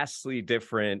these vastly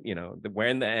different,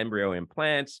 when the embryo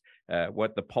implants,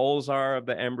 what the poles are of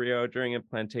the embryo during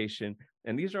implantation.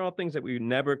 And these are all things that we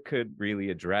never could really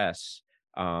address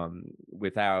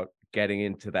without getting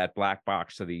into that black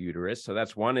box of the uterus. So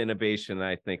that's one innovation that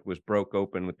I think was broke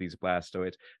open with these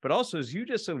blastoids. But also, as you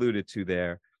just alluded to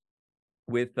there,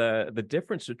 with the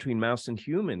difference between mouse and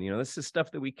human, this is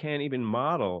stuff that we can't even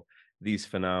model these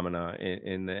phenomena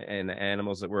in the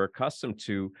animals that we're accustomed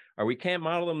to, or we can't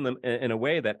model them in a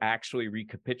way that actually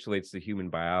recapitulates the human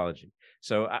biology.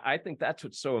 So I think that's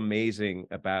what's so amazing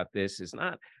about this, is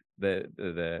not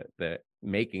the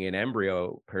making an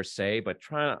embryo per se, but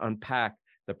trying to unpack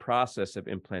the process of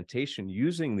implantation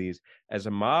using these as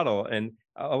a model. And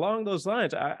along those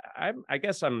lines, I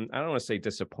guess I don't want to say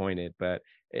disappointed, but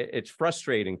it's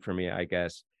frustrating for me, I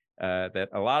guess, that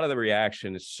a lot of the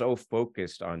reaction is so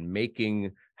focused on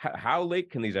making, how late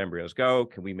can these embryos go?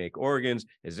 Can we make organs?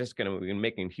 Is this going to be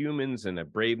making humans in a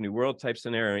Brave New World type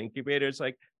scenario incubator? It's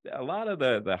like a lot of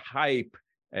the hype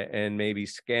and maybe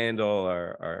scandal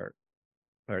or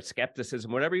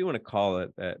skepticism, whatever you want to call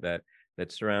it, that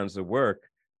surrounds the work,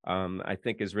 I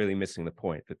think is really missing the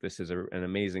point, that this is an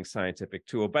amazing scientific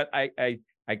tool. But I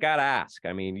got to ask,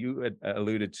 I mean, you had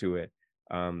alluded to it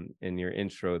in your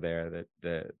intro there,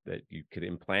 that you could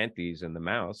implant these in the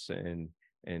mouse and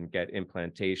get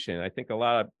implantation. I think a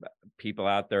lot of people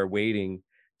out there waiting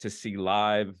to see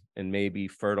live and maybe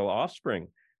fertile offspring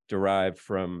derived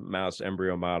from mouse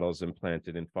embryo models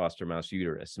implanted in foster mouse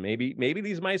uterus. Maybe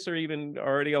these mice are even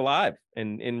already alive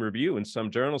and in review in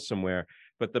some journal somewhere.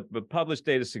 But the published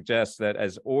data suggests that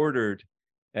as ordered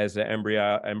as the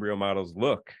embryo models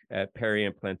look at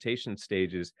peri-implantation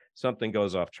stages, something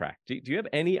goes off track. Do you have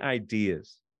any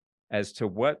ideas as to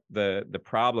what the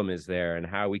problem is there and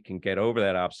how we can get over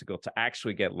that obstacle to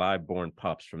actually get live born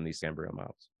pups from these embryo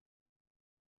models?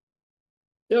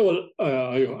 Yeah, well,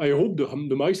 I hope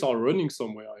the mice are running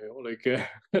somewhere.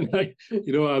 And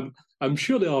I'm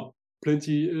sure there are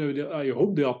plenty. I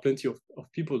hope there are plenty of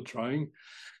people trying.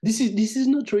 This is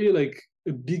not really like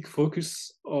a big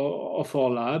focus of our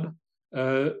lab.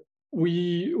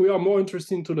 We are more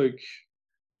interested into like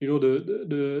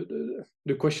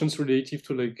the questions relative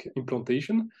to like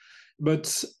implantation,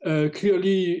 but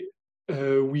clearly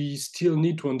we still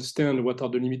need to understand what are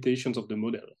the limitations of the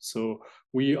model. So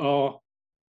we are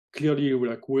clearly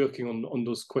like working on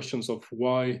those questions of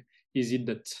why is it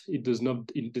that it does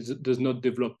not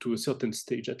develop to a certain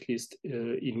stage, at least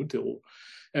in utero.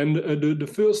 And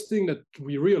the first thing that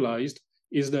we realized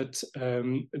is that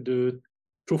the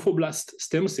trophoblast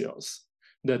stem cells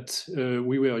that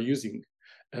we were using,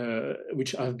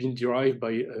 which have been derived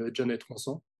by Janet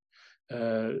Ronson,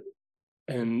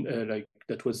 and like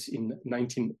that was in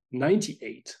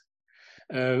 1998,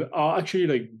 are actually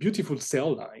like beautiful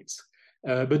cell lines,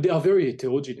 but they are very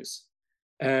heterogeneous.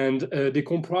 And they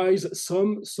comprise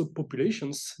some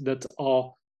subpopulations that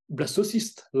are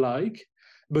blastocyst-like,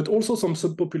 but also some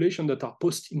subpopulation that are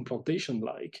post-implantation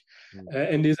like.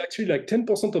 And there's actually like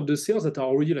 10% of the cells that are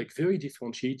already like very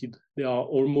differentiated. They are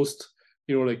almost,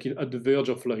 like at the verge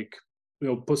of like,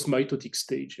 post-mitotic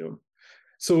stage.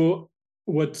 So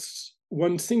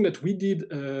one thing that we did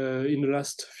in the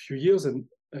last few years, and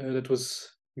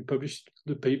we published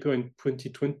the paper in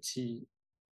 2022.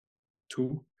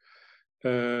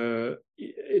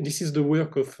 This is the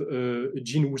work of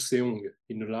Jin Woo Seong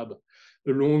in the lab,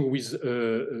 along with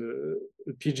a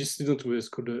PhD student who is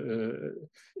called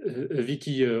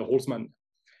Vicky Holzman.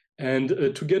 And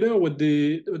together, what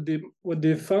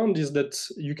they found is that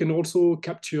you can also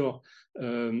capture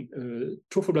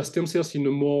trophoblast stem cells in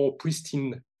a more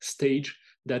pristine stage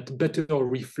that better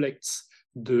reflects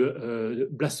the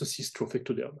blastocyst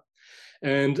trophectoderm.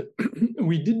 And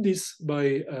we did this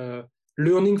by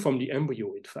learning from the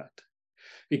embryo, in fact,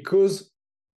 because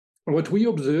what we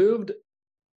observed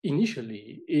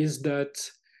initially is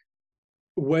that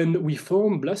when we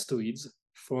form blastoids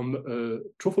from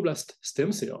trophoblast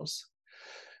stem cells,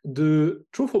 the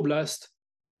trophoblast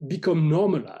become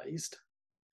normalized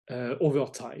over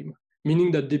time,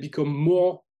 meaning that they become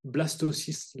more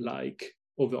blastocyst-like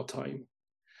over time.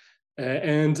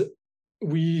 And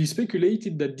we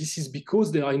speculated that this is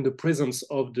because they are in the presence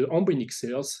of the embryonic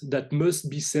cells that must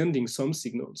be sending some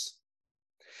signals.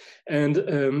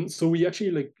 And so we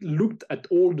actually looked at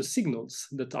all the signals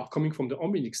that are coming from the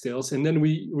embryonic cells, and then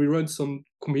we run some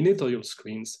combinatorial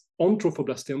screens on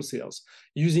trophoblast stem cells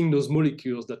using those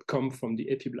molecules that come from the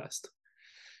epiblast.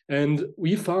 And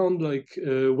we found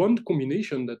one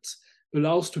combination that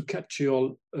allows to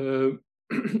capture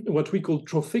what we call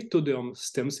trophectoderm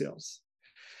stem cells.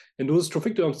 And those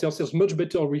trophectoderm stem cells much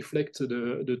better reflect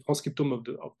the transcriptome of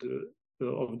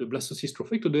the blastocyst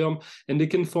trophectoderm, and they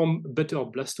can form better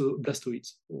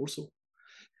blastoids also.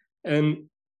 And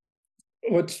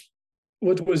what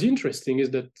was interesting is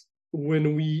that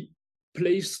when we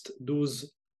placed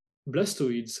those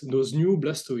blastoids, those new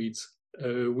blastoids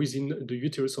within the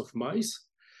uterus of mice,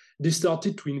 they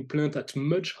started to implant at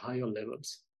much higher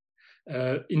levels.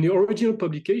 In the original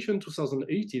publication,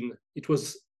 2018, it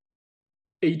was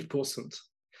 8%,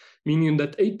 meaning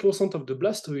that 8% of the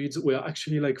blastoids were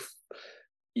actually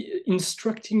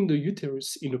instructing the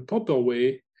uterus in a proper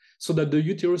way so that the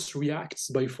uterus reacts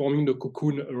by forming the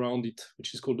cocoon around it,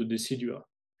 which is called the decidua.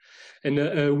 And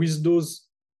with those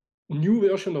new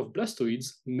version of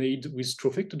blastoids made with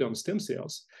trophectoderm stem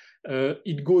cells,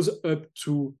 it goes up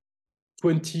to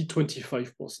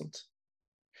 20-25%.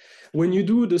 When you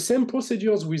do the same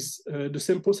procedures with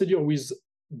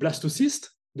blastocyst,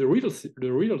 the real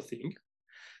thing,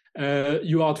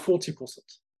 you are at 40%.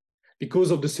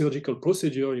 Because of the surgical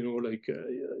procedure,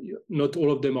 not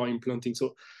all of them are implanting.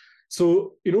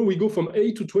 So we go from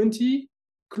 8 to 20,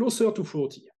 closer to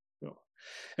 40.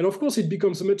 And of course, it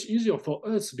becomes much easier for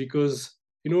us because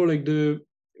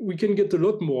we can get a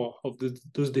lot more of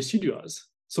those deciduas.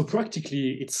 So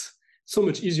practically, it's so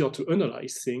much easier to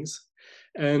analyze things,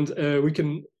 and we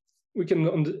can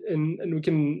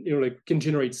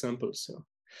generate samples.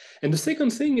 And the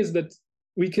second thing is that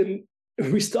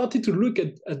we started to look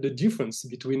at the difference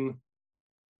between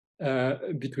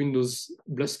those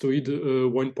blastoid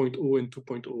 1.0 and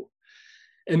 2.0.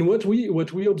 And what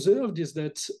we observed is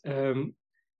that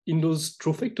in those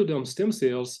trophectoderm stem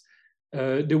cells,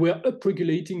 they were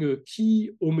upregulating a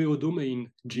key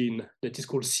homeodomain gene that is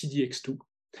called CDX2.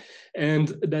 And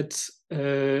that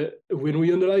when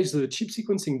we analyzed the chip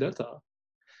sequencing data,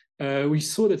 we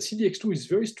saw that CDX2 is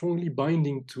very strongly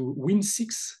binding to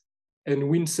Win6 and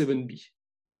Win7b.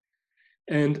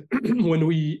 And when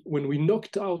we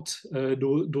knocked out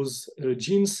those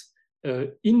genes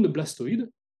in the blastoid,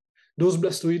 those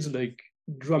blastoids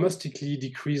dramatically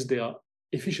decrease their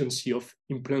efficiency of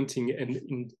implanting and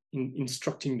in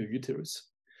instructing the uterus.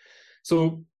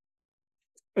 So,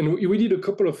 and we did a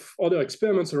couple of other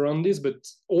experiments around this, but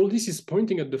all this is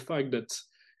pointing at the fact that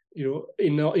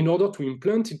in order to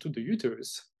implant into the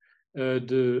uterus,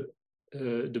 the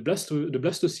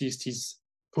blastocyst is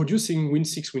producing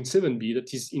Win6,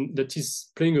 Win7b that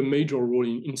is playing a major role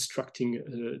in instructing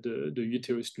the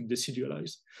uterus to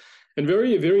decidualize. And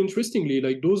very, very interestingly,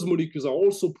 those molecules are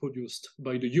also produced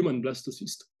by the human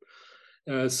blastocyst.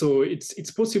 So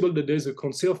it's possible that there's a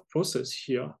conserved process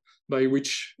here by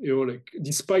which,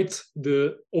 despite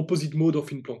the opposite mode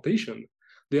of implantation,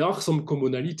 there are some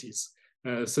commonalities,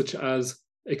 such as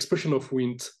expression of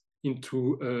Wnt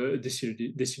into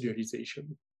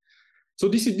decidualization. So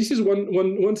this is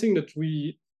one thing that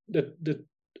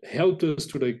helped us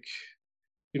to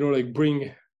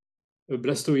bring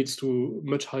blastoids to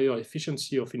much higher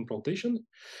efficiency of implantation.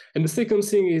 And the second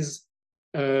thing is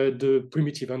the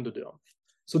primitive endoderm.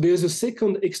 So there's a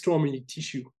second extraorganic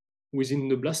tissue within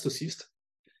the blastocyst,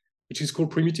 which is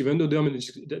called primitive endoderm, and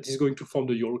that is going to form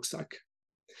the yolk sac.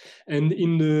 And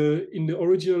in the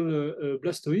original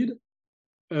blastoid,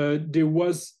 there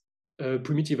was a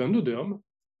primitive endoderm.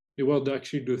 There were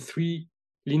actually the three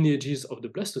lineages of the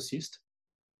blastocyst: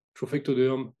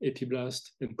 trophectoderm,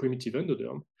 epiblast, and primitive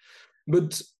endoderm.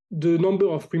 But the number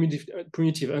of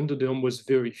primitive endoderm was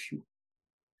very few,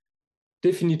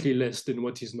 definitely less than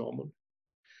what is normal.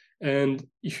 And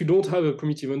if you don't have a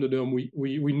primitive endoderm,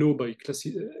 we know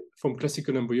from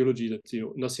classical embryology that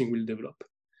nothing will develop,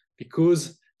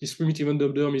 because this primitive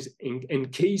endoderm is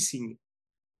encasing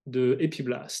the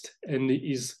epiblast and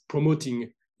is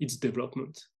promoting its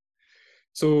development.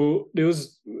 So there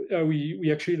was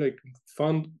we actually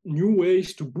found new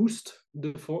ways to boost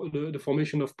the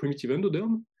formation of primitive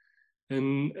endoderm,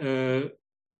 and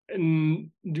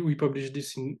we published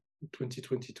this in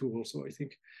 2022 also, I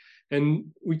think.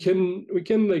 And we can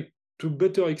to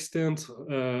better extent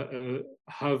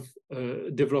have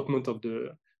development of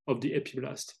the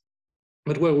epiblast.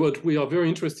 But what we are very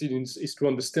interested in is to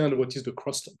understand what is the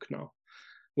crosstalk now.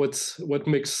 What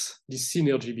makes this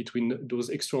synergy between those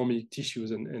extraorganic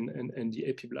tissues and the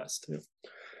epiblast. Yeah.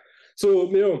 So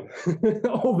overall,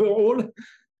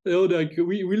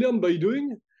 we learn by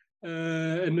doing,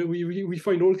 and we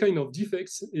find all kinds of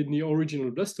defects in the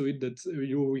original blastoid that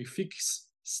we fix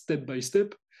step by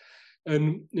step,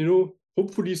 and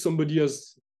hopefully somebody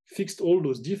has fixed all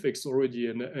those defects already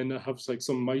and have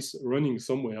some mice running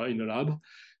somewhere in a lab,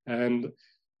 and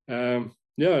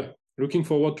yeah, looking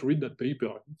forward to read that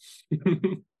paper.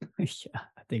 Yeah,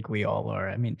 I think we all are.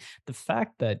 I mean, the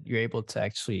fact that you're able to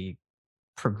actually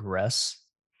progress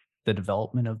the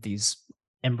development of these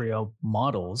embryo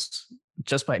models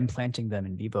just by implanting them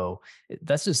in vivo,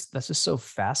 that's just so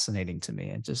fascinating to me,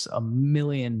 and just a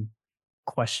million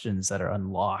questions that are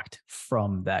unlocked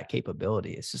from that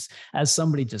capability. It's just, as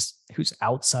somebody just who's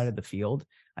outside of the field,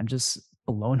 I'm just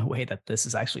blown away that this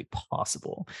is actually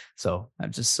possible. So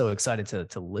I'm just so excited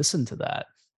to listen to that.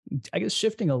 I guess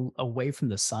shifting away from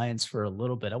the science for a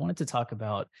little bit, I wanted to talk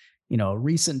about a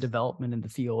recent development in the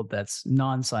field that's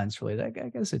non-science related. I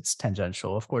guess it's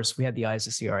tangential. Of course, we had the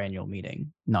ISSCR annual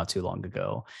meeting not too long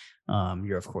ago.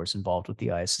 You're of course involved with the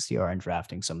ISSCR in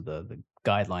drafting some of the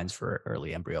guidelines for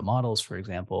early embryo models, for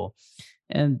example.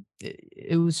 And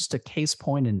it was just a case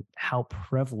point in how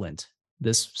prevalent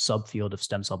this subfield of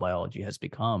stem cell biology has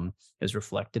become, is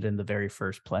reflected in the very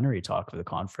first plenary talk of the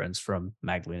conference from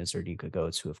Magdalena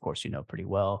Zerdika-Goetz, who of course you know pretty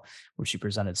well, where she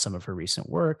presented some of her recent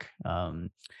work.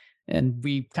 And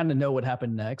we kind of know what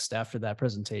happened next. After that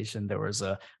presentation, there was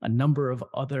a number of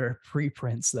other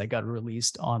preprints that got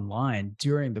released online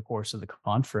during the course of the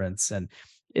conference. And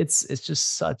it's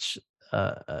just such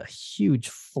a huge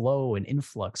flow and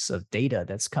influx of data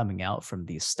that's coming out from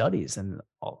these studies. And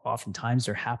oftentimes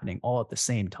they're happening all at the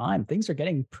same time. Things are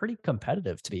getting pretty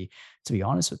competitive, to be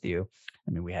honest with you.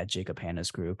 I mean, we had Jacob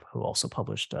Hanna's group, who also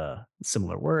published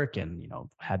similar work and,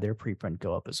 had their preprint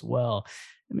go up as well.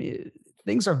 I mean,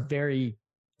 things are very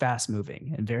fast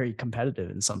moving and very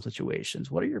competitive in some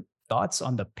situations. What are your thoughts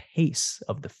on the pace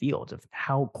of the field, of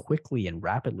how quickly and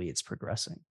rapidly it's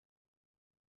progressing?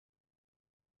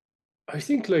 I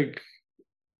think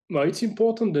it's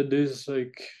important that there's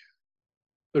a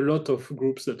lot of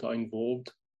groups that are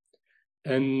involved,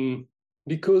 and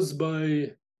because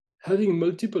by having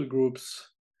multiple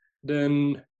groups,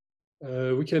 then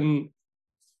we can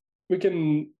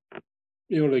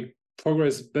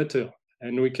progress better,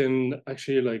 and we can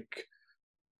actually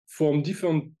form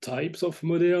different types of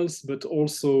models, but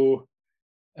also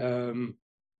try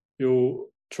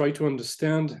to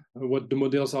understand what the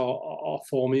models are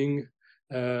forming,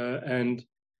 and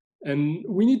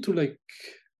we need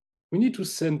to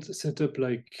set up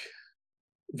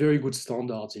very good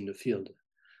standards in the field.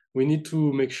 We need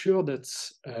to make sure that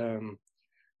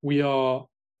we are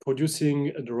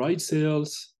producing the right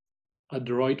cells at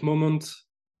the right moment,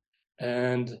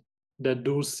 and that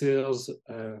those cells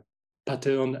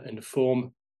pattern and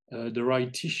form the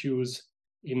right tissues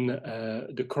in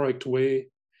the correct way.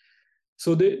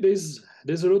 So there's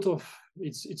a lot of,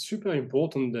 it's super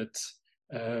important that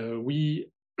we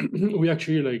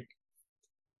actually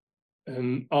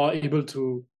are able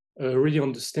to really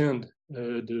understand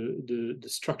the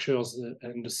structures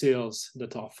and the cells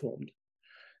that are formed.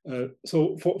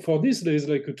 So for this, there's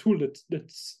a tool that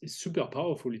is super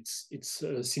powerful. It's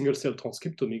a single cell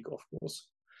transcriptomic, of course,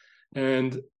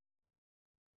 and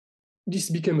this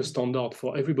became a standard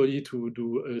for everybody to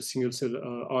do a single cell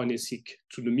RNA-seq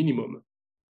to the minimum.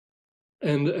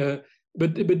 And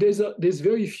but there's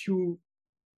very few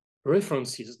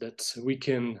references that we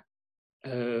can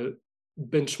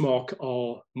benchmark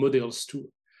our models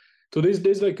to. So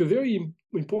there's like a very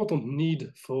important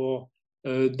need for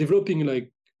developing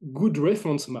like good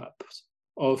reference maps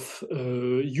of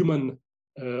human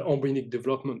embryonic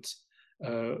development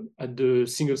at the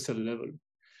single cell level.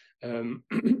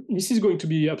 This is going to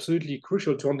be absolutely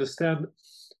crucial to understand,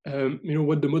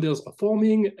 what the models are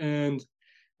forming and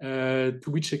to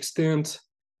which extent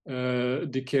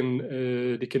they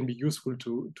can be useful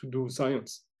to do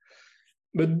science.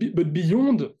 But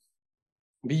beyond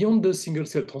the single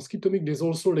cell transcriptomic, there's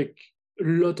also like a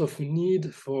lot of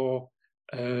need for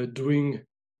doing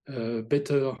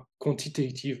better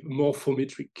quantitative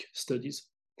morphometric studies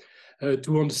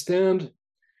to understand,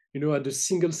 at the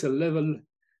single cell level,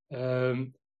 how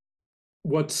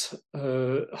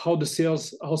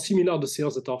similar the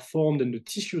cells that are formed and the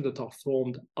tissue that are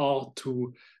formed are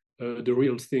to the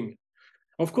real thing.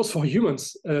 Of course, for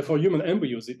humans, for human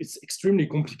embryos, it's extremely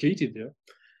complicated. Yeah?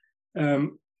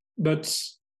 But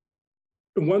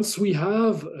once we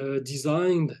have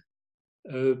designed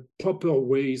proper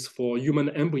ways for human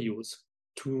embryos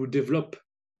to develop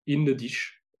in the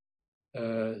dish,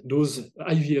 those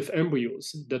IVF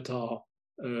embryos that are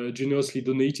generously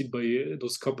donated by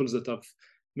those couples that have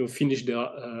finished their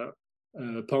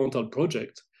parental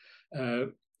project,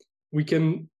 we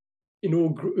can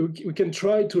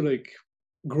try to like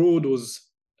grow those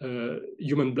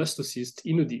human blastocysts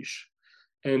in a dish,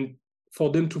 and for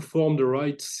them to form the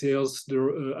right cells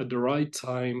at the right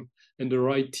time and the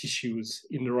right tissues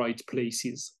in the right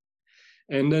places,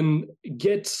 and then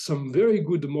get some very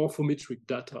good morphometric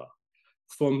data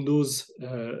from those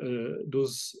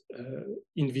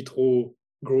in vitro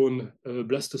grown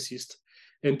blastocysts,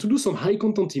 and to do some high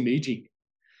content imaging,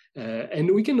 and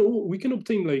we can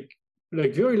obtain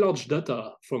like very large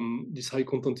data from this high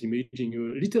content imaging,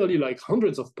 literally like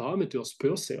hundreds of parameters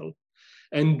per cell,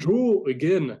 and draw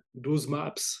again those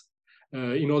maps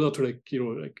in order to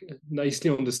nicely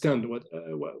understand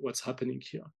what's happening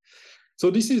here. So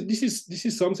this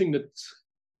is something that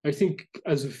I think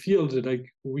as a field that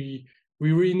we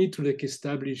really need to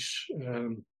establish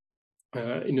in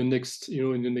the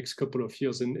next couple of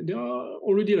years, and there are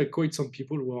already quite some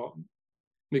people who are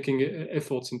making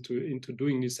efforts into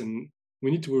doing this, and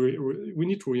we need to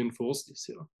reinforce this.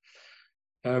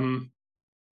 The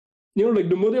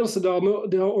models that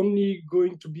they are only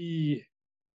going to be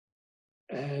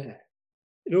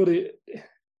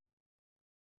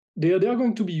they are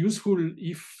going to be useful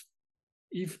if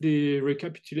they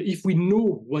recapitulate, if we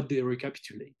know what they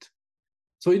recapitulate.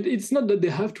 So it's not that they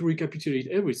have to recapitulate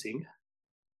everything,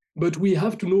 but we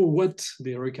have to know what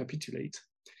they recapitulate.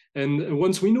 And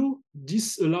once we know,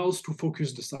 this allows to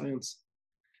focus the science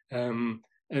and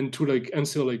to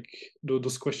answer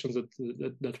those questions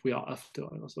that we are after.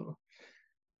 So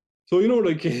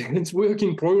it's work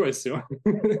in progress.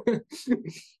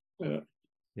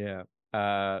 Yeah.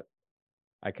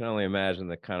 I can only imagine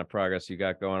the kind of progress you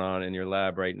got going on in your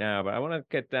lab right now, but I want to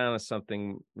get down to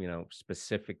something,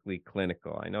 specifically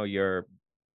clinical. I know your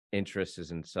interest is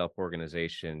in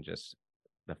self-organization, just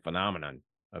the phenomenon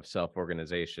of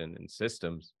self-organization in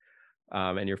systems.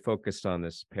 And you're focused on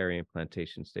this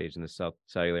peri-implantation stage and the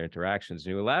cellular interactions.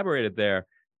 And you elaborated there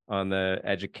on the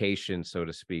education, so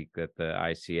to speak, that the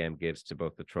ICM gives to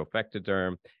both the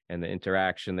trophectoderm and the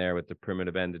interaction there with the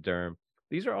primitive endoderm.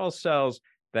 These are all cells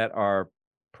that are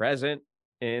present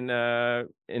in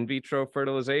vitro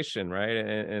fertilization, right?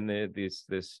 And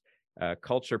this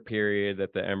culture period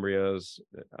that the embryos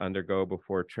undergo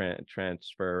before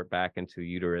transfer back into the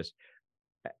uterus.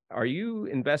 Are you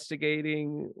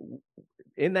investigating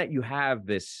in that you have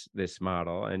this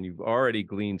model and you've already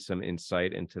gleaned some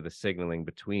insight into the signaling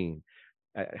between?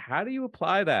 How do you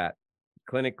apply that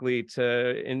clinically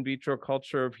to in vitro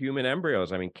culture of human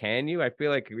embryos? I mean, can you? I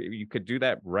feel like you could do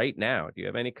that right now. Do you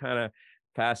have any kind of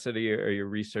capacity or your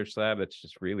research lab that's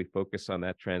just really focused on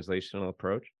that translational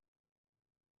approach?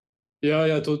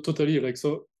 Yeah, totally.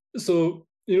 So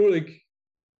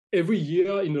every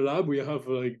year in the lab we have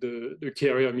the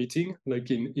carrier meeting,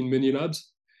 in many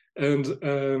labs, and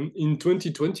in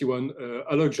 2021,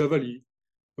 Alok Javali,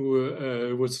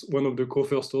 who was one of the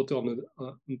co-first authors on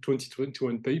the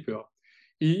 2021 paper,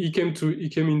 he came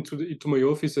into my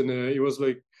office, and he was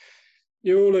like,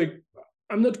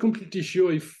 I'm not completely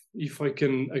sure if I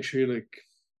can actually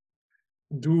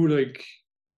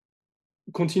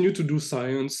continue to do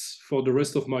science for the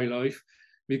rest of my life,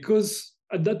 because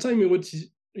at that time what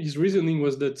his reasoning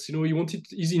was that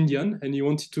he's Indian and he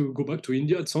wanted to go back to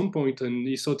India at some point, and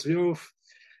he thought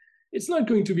it's not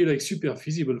going to be super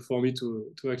feasible for me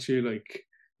to actually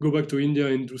go back to India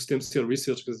and do stem cell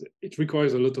research because it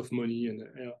requires a lot of money. And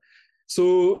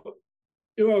so,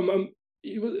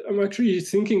 I'm actually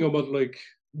thinking about like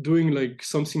doing like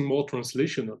something more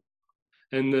translational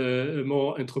and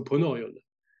more entrepreneurial.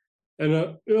 And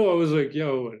I was like,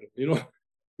 yeah, well,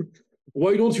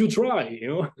 why don't you try?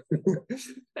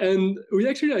 And we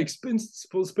actually like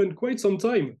spent quite some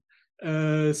time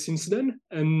since then.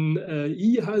 And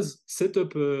he has set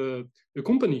up a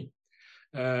company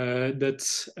that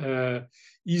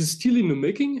is still in the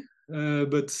making,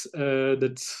 but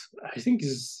that I think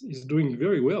is doing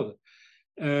very well,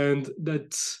 and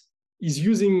that is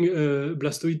using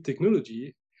Blastoid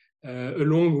technology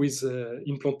along with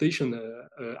implantation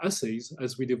assays,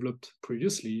 as we developed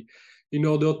previously, in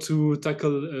order to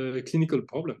tackle clinical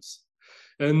problems.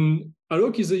 And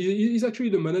Alok is actually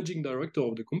the managing director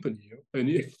of the company, and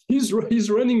he's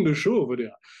running the show over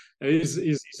there. He's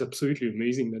absolutely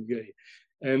amazing, that guy.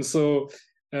 And so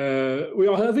we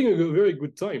are having a very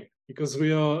good time because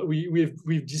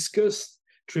we've discussed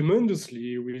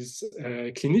tremendously with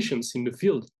clinicians in the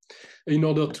field in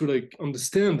order to like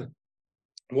understand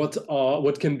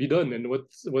what can be done and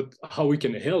how we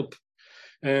can help.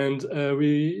 And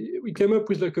we came up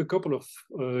with like a couple of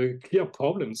clear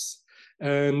problems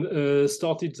and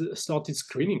started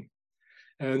screening.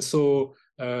 And so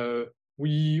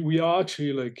we are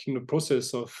actually like in the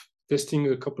process of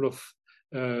testing a couple of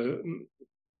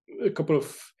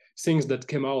things that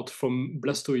came out from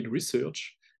Blastoid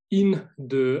research in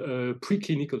the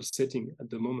preclinical setting at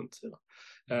the moment.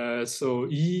 So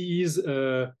he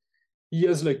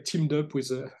has like teamed up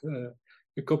with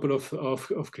a couple of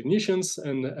clinicians,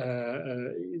 and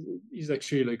he's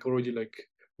actually like already like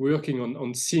working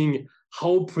on seeing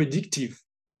how predictive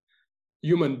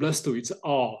human blastoids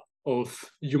are of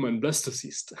human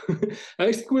blastocysts.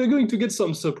 I think we're going to get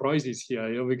some surprises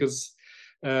here, because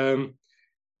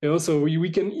so we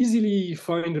can easily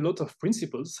find a lot of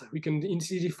principles. We can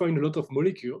easily find a lot of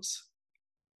molecules,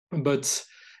 but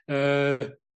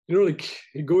like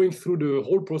going through the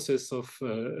whole process of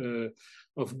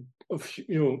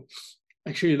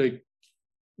actually like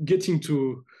getting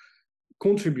to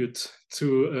contribute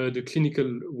to the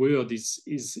clinical world is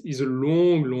a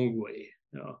long way.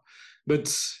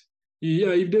 But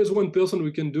yeah, if there's one person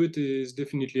who can do it, is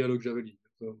definitely Alok Javeli.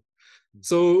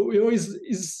 So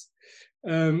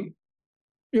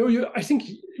I think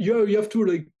you have to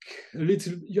like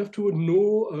you have to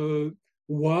know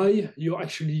why you're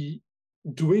actually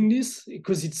doing this,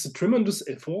 because it's a tremendous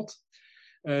effort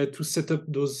to set up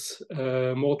those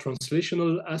more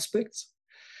translational aspects.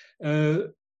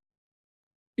 In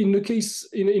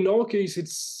our case,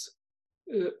 it's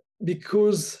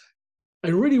because I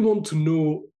really want to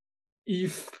know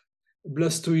if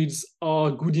blastoids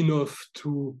are good enough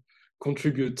to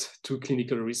contribute to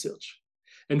clinical research.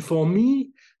 And for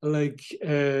me, like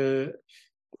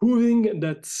proving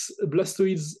that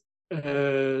blastoids,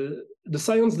 the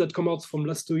science that comes out from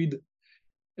blastoid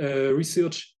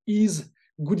research is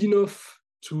good enough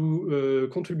to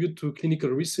contribute to clinical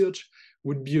research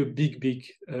would be a big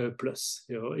plus.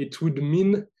 It would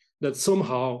mean that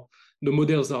somehow the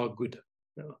models are good.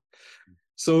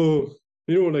 So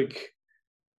like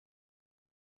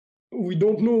we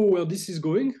don't know where this is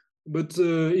going, but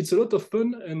it's a lot of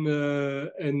fun,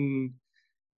 and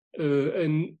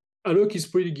Alok is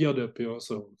pretty geared up,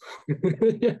 so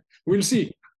yeah, we'll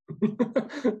see.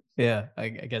 Yeah, I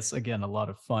guess, again, a lot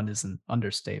of fun is an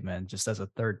understatement. Just as a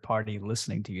third party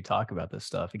listening to you talk about this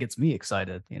stuff, it gets me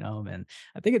excited, and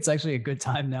I think it's actually a good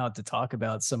time now to talk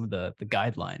about some of the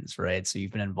guidelines, right? So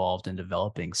you've been involved in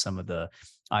developing some of the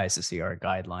ISSCR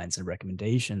guidelines and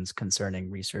recommendations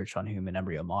concerning research on human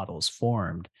embryo models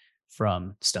formed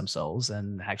from stem cells,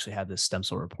 and actually had this Stem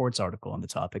Cell Reports article on the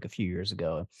topic a few years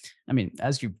ago. I mean,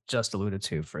 as you just alluded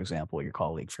to, for example, your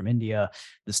colleague from India,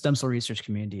 the stem cell research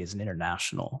community is an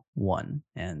international one,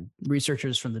 and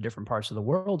researchers from the different parts of the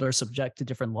world are subject to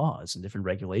different laws and different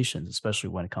regulations, especially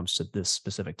when it comes to this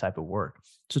specific type of work.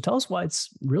 So tell us why it's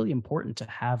really important to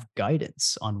have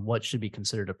guidance on what should be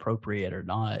considered appropriate or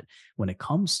not when it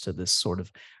comes to this sort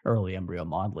of early embryo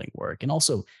modeling work. And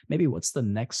also, maybe what's the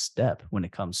next step when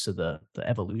it comes to the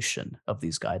evolution of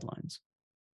these guidelines?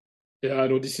 Yeah, I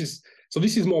know this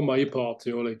is more my part,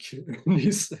 like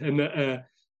this, and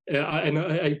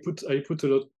I put a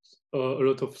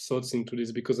lot of thoughts into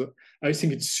this, because I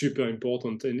think it's super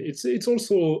important, and it's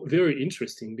also very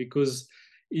interesting because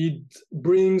it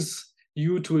brings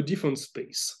you to a different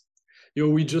space.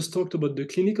 We just talked about the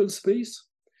clinical space,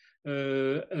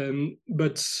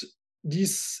 but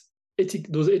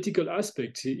those ethical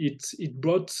aspects, it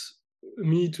brought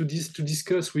me to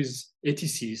discuss with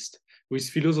ethicists, with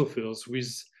philosophers,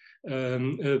 with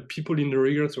people in the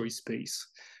regulatory space.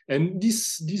 And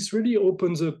this really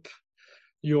opens up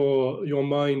your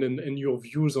mind and your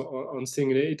views on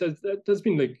things. It has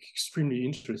been like extremely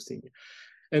interesting.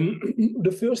 And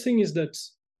the first thing is that,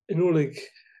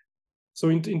 so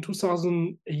in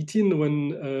 2018,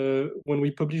 when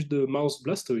we published the mouse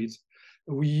blastoids,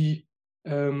 we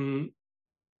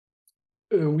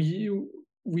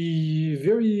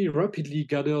very rapidly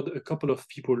gathered a couple of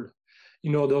people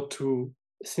in order to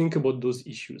think about those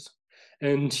issues.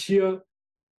 And here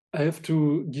I have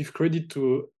to give credit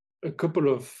to a couple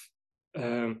of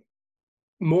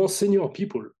more senior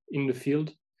people in the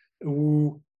field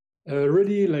who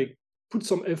really like put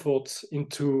some effort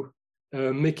into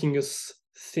making us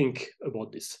think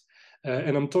about this.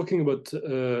 And I'm talking about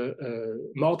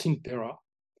Martin Pera.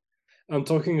 I'm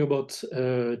talking about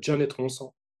Janet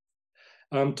Ronson.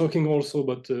 I'm talking also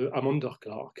about Amanda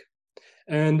Clark.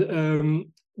 And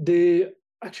they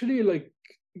actually like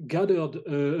gathered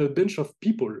a bunch of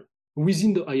people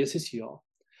within the ISSCR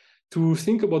to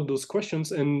think about those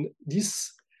questions. And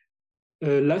this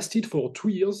lasted for 2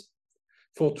 years.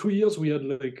 For 2 years, we had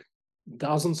like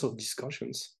dozens of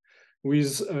discussions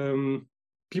with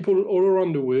people all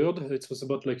around the world. It was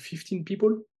about like 15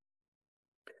 people.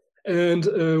 And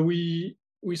we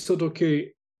thought,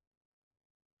 okay,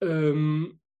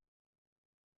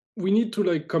 we need to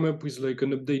like come up with like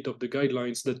an update of the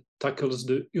guidelines that tackles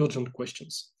the urgent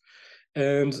questions.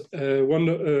 And one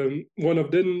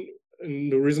of them,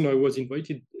 and the reason I was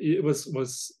invited, it was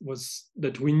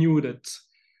that we knew that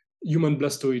human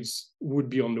blastoids would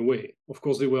be on the way. Of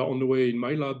course, they were on the way in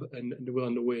my lab, and they were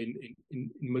on the way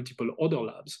in multiple other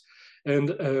labs.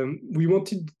 And we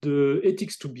wanted the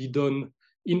ethics to be done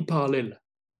in parallel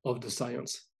of the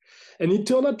science. And it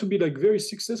turned out to be like very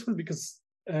successful because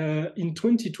in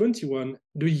 2021,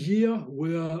 the year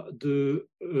where the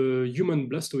human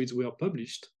blastoids were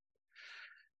published,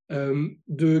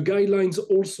 the guidelines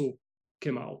also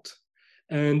came out.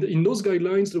 And in those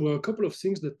guidelines, there were a couple of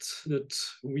things that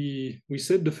we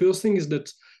said. The first thing is that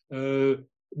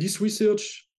this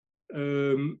research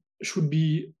should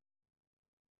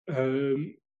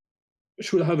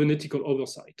have an ethical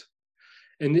oversight,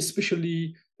 and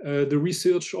especially the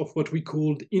research of what we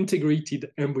called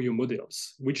integrated embryo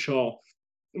models, which are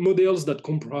models that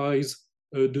comprise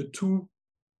the two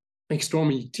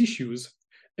extramedullary tissues,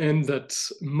 and that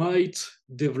might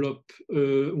develop,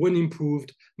 when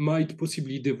improved, might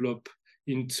possibly develop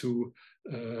into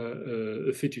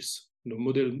a fetus, the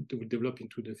model that will develop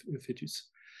into the fetus.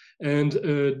 And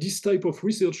this type of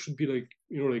research should be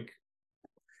like,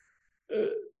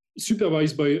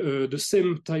 supervised by the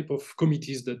same type of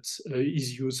committees that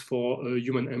is used for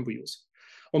human embryos.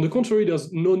 On the contrary,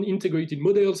 there's non-integrated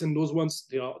models, and those ones,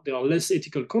 they are less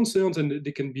ethical concerns, and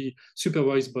they can be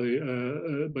supervised by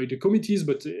the committees,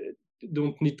 but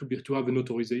don't need to have an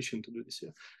authorization to do this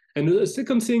here. And the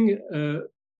second thing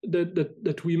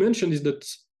that we mentioned is that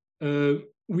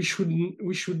we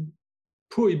should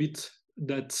prohibit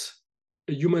that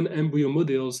human embryo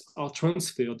models are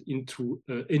transferred into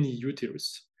any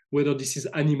uterus, whether this is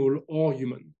animal or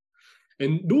human.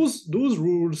 And those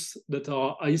rules that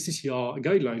are ISSCR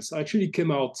guidelines actually came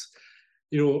out,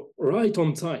 right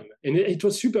on time. And it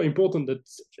was super important that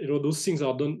those things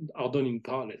are done in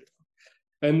parallel.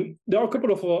 And there are a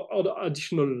couple of other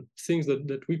additional things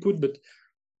that we put, but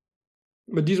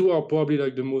these were probably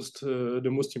like the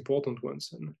most important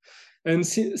ones. And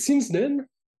since then,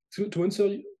 to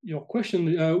answer your question,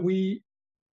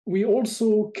 we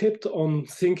also kept on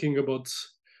thinking about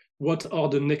what are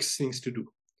the next things to do.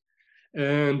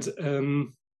 And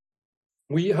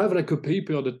we have like a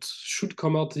paper that should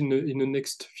come out in the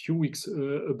next few weeks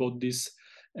about this,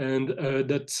 and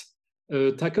that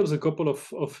tackles a couple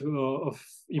of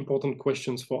important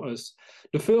questions for us.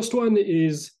 The first one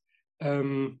is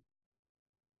to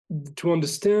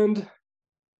understand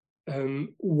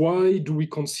why do we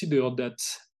consider that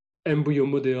embryo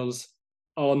models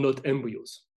are not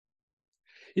embryos.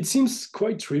 It seems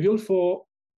quite trivial for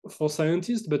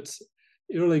scientists, but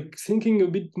like thinking a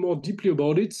bit more deeply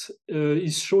about it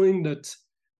is showing that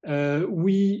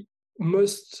we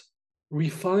must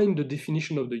refine the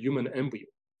definition of the human embryo.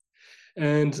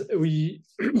 And we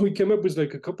came up with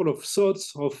like a couple of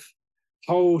thoughts of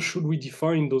how should we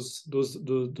define those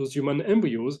human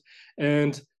embryos.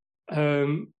 And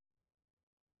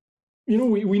we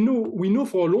know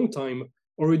for a long time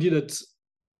already that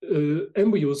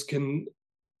embryos can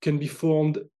be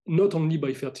formed not only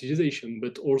by fertilization,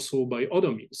 but also by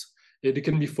other means. They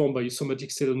can be formed by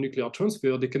somatic cell nuclear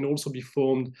transfer. They can also be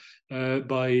formed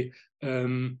by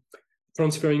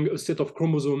transferring a set of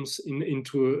chromosomes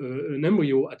into an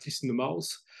embryo, at least in the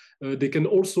mouse. They can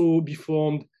also be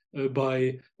formed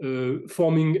by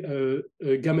forming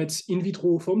gametes in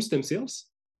vitro from stem cells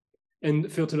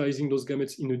and fertilizing those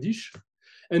gametes in a dish.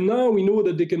 And now we know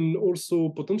that they can also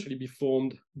potentially be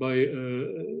formed by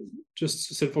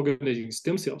just self-organizing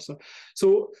stem cells.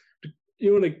 So,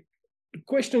 like the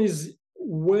question is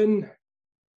when.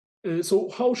 So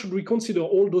how should we consider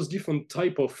all those different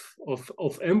type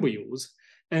of embryos?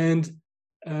 And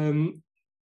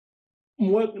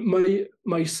what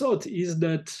my thought is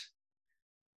that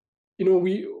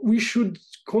we should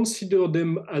consider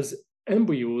them as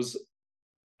embryos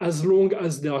as long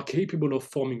as they are capable of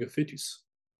forming a fetus.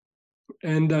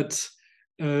 And that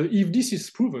if this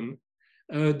is proven,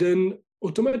 then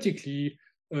automatically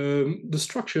the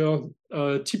structure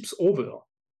tips over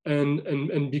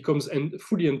and becomes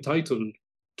fully entitled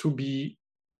to be,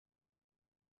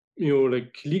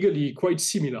 like legally quite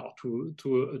similar to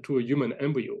a human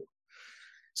embryo.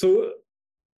 So,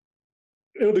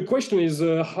 the question is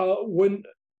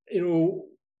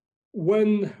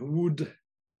when would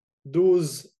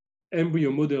those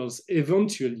embryo models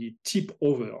eventually tip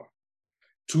over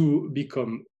to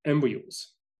become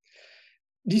embryos?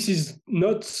 This is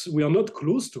not, we are not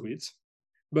close to it,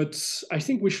 but I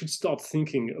think we should start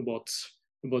thinking about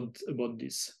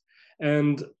this.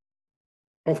 And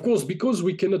of course, because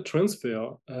we cannot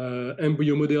transfer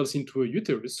embryo models into a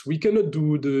uterus, we cannot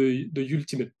do the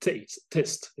ultimate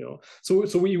test. So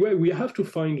we have to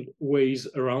find ways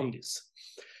around this.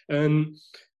 And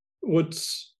what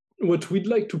we'd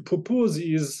like to propose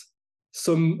is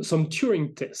some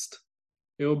Turing test,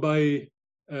 by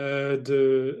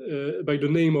the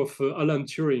name of Alan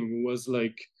Turing, who was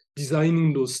like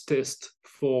designing those tests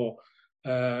for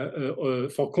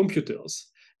computers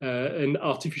and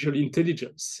artificial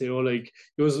intelligence. Like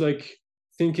it was like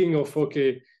thinking of,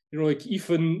 okay, like if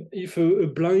a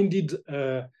blinded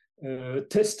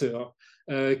tester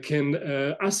can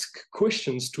ask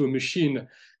questions to a machine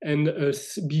and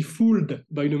be fooled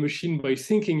by the machine by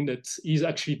thinking that he's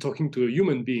actually talking to a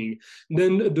human being,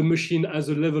 then the machine has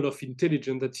a level of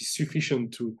intelligence that is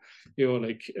sufficient to,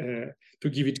 to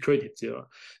give it credit.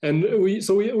 And we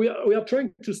are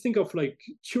trying to think of like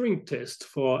Turing test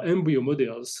for embryo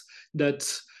models that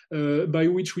by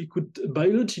which we could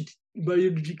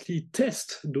biologically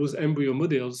test those embryo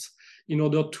models in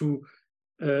order to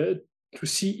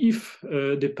see if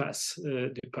they pass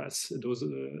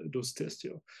those tests.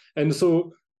 And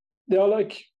so there are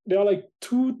like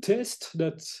two tests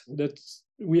that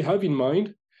we have in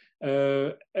mind.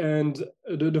 And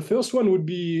the first one would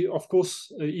be, of course,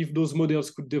 if those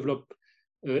models could develop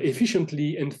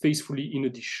efficiently and faithfully in a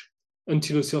dish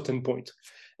until a certain point.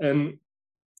 And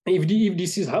if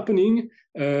this is happening,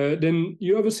 then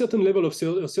you have a certain level of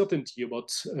certainty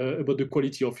about the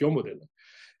quality of your model.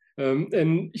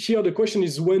 And here the question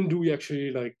is, when do we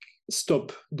actually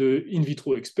stop the in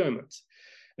vitro experiment?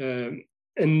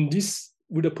 And this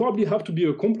would probably have to be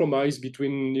a compromise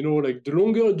between, the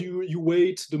longer you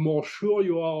wait, the more sure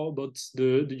you are about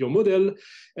your model,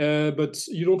 but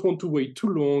you don't want to wait too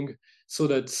long so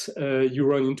that you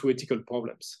run into ethical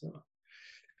problems.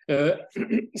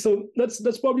 So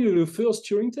that's probably the first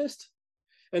Turing test.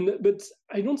 But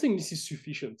I don't think this is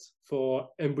sufficient for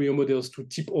embryo models to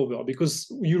tip over,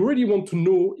 because you really want to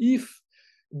know if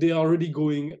they are really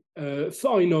going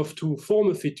far enough to form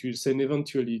a fetus and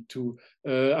eventually to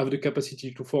have the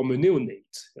capacity to form a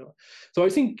neonate. So I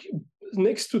think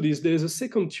next to this, there's a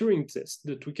second Turing test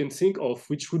that we can think of,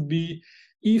 which would be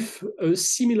if a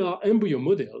similar embryo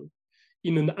model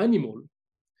in an animal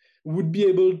would be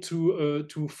able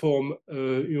to form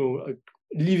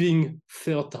living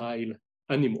fertile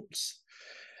animals.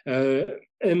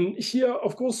 And here,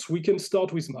 of course, we can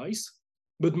start with mice,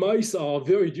 but mice are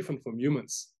very different from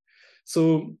humans.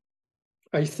 So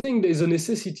I think there's a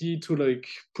necessity to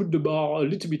put the bar a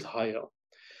little bit higher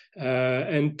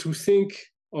and to think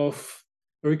of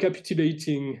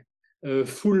recapitulating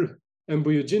full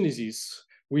embryogenesis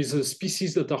with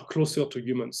species that are closer to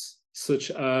humans,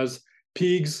 such as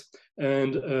pigs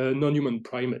and non-human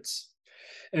primates.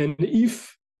 And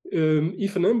if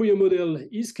an embryo model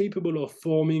is capable of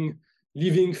forming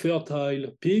living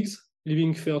fertile pigs,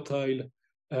 living fertile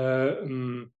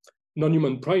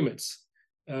non-human primates,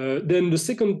 then the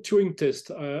second Turing test,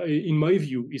 in my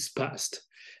view, is passed.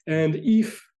 And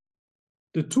if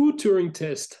the two Turing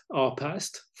tests are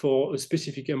passed for a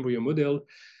specific embryo model,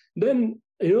 then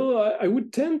I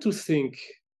would tend to think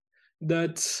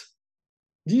that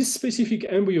this specific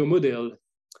embryo model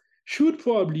should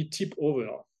probably tip over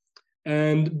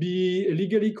and be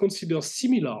legally considered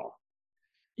similar,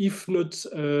 if not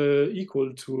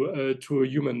equal to a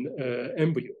human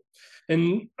embryo.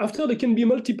 And after, there can be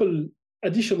multiple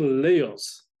additional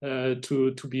layers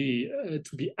to be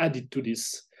added to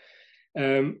this.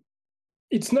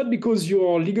 It's not because you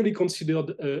are legally considered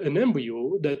an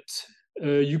embryo that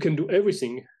you can do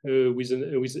everything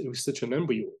with such an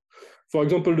embryo. For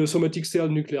example, the somatic cell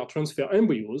nuclear transfer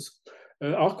embryos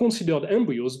are considered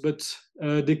embryos, but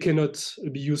they cannot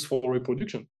be used for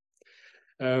reproduction.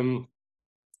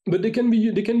 But they can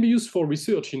be used for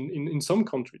research in some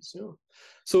countries. Yeah.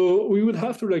 So we would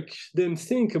have to then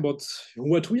think about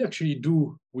what we actually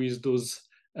do with those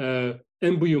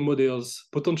embryo models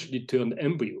potentially turned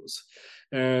embryos,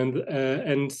 and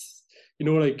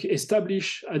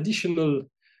establish additional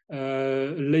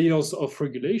layers of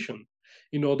regulation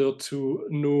in order to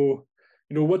know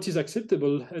what is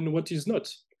acceptable and what is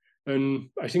not. And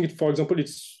I think, for example,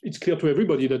 it's clear to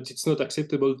everybody that it's not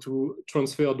acceptable to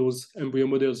transfer those embryo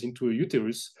models into a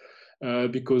uterus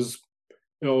because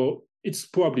it's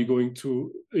probably going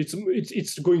to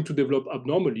develop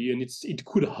abnormally, and it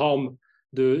could harm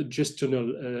the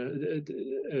gestional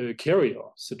carrier,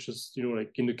 such as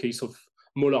like in the case of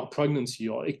molar pregnancy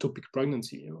or ectopic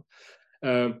pregnancy.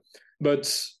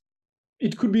 But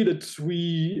it could be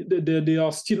that they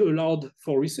are still allowed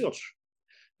for research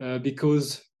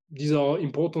because these are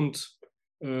important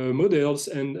models,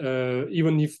 and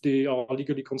even if they are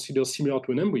legally considered similar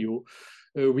to an embryo,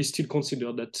 we still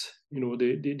consider that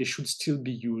they should still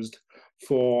be used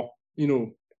for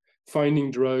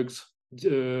finding drugs,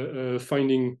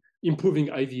 improving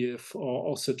IVF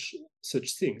or such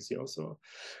things.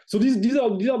 So these are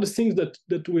the things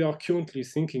that we are currently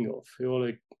thinking of.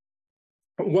 Like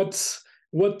what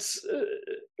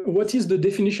is the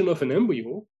definition of an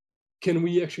embryo? Can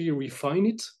we actually refine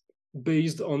it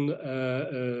based on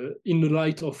in the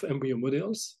light of embryo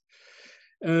models?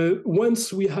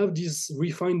 Once we have this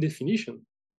refined definition,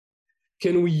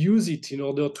 can we use it in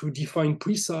order to define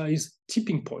precise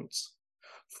tipping points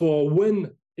for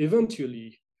when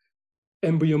eventually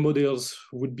embryo models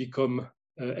would become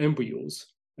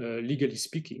embryos, legally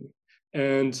speaking?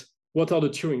 And what are the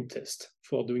Turing tests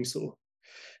for doing so?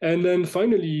 And then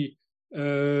finally,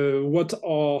 what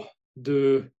are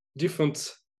the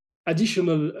different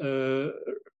additional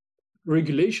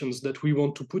regulations that we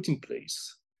want to put in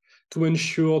place to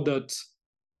ensure that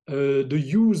the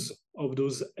use of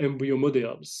those embryo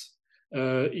models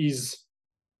is,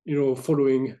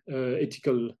 following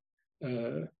ethical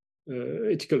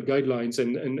guidelines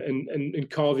and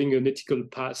carving an ethical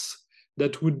path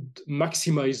that would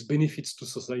maximize benefits to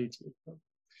society.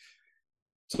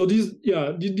 So these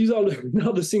are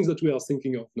the things that we are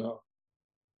thinking of now.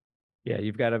 Yeah,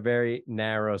 you've got a very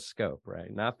narrow scope,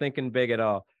 right? Not thinking big at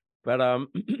all. But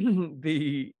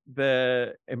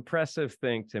the impressive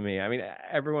thing to me, I mean,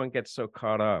 everyone gets so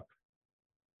caught up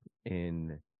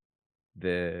in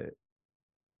the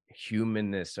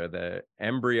humanness or the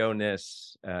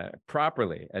embryo-ness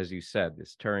properly, as you said.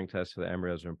 This Turing test for the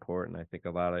embryos are important. I think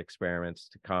a lot of experiments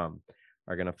to come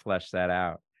are going to flesh that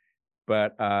out.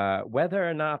 But whether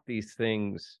or not these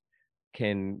things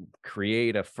can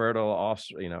create a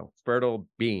fertile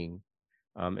being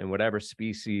in whatever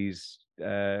species,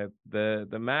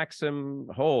 the maxim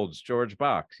holds, George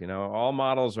Box, all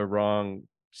models are wrong,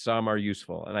 some are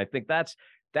useful. And I think that's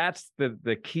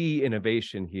the key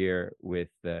innovation here with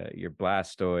your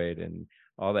Blastoid and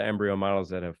all the embryo models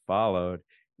that have followed,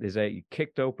 is that you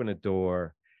kicked open a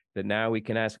door that now we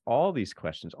can ask all these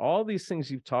questions. All these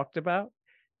things you've talked about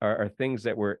are things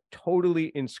that were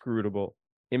totally inscrutable,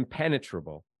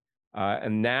 impenetrable.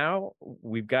 And now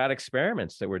we've got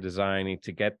experiments that we're designing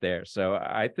to get there. So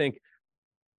I think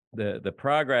the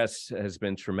progress has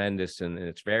been tremendous, and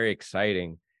it's very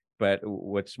exciting. But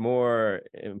what's more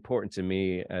important to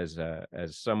me as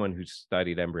someone who's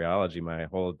studied embryology my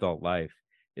whole adult life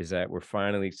is that we're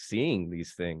finally seeing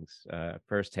these things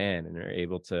firsthand, and are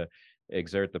able to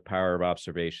exert the power of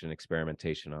observation,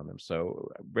 experimentation on them.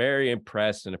 So very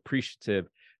impressed and appreciative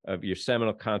of your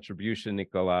seminal contribution,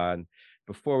 Nicolas. And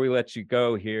before we let you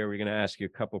go here, we're going to ask you a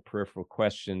couple peripheral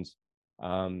questions.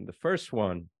 The first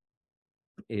one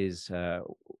is,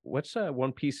 what's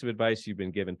one piece of advice you've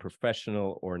been given,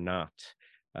 professional or not,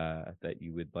 that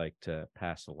you would like to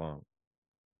pass along?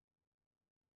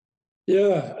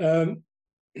 Yeah.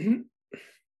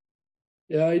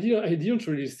 Yeah, I didn't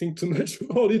really think too much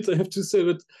about it, I have to say,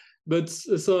 but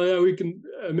so yeah, we can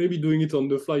maybe doing it on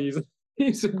the fly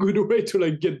is a good way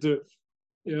to get the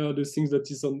things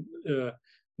that is on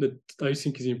that I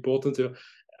think is important.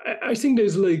 I think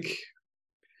there's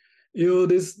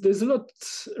there's a lot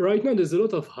right now. There's a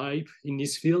lot of hype in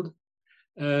this field,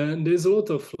 and there's a lot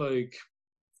of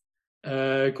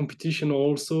competition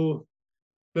also.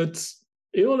 But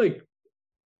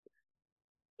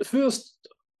first,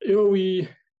 we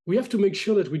have to make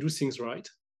sure that we do things right,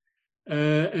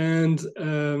 and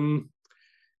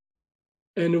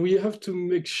we have to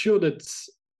make sure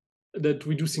that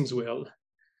we do things well,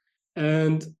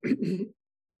 and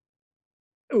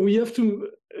we have to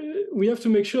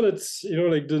make sure that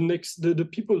like the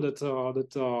people that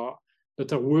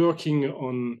are working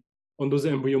on those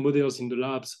embryo models in the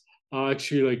labs are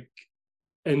actually like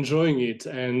enjoying it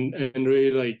and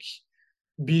really like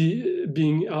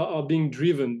being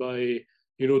driven by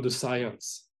the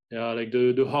science, like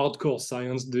the hardcore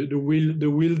science, the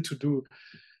will to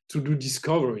do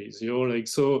discoveries, like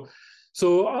so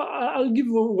I'll give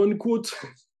one quote.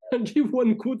 I'll give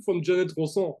one quote from Janet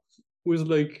Rosson, who is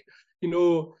like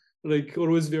like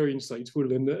always very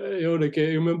insightful, and like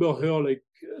I remember her like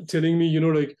telling me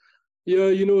like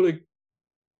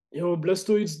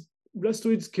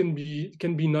blastoids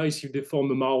can be nice if they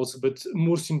form a mouse, but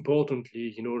most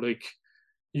importantly, like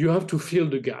you have to fill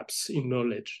the gaps in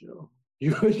knowledge.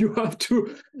 You have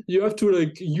to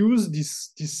like use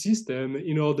this system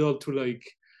in order to like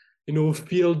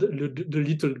fill the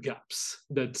little gaps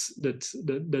that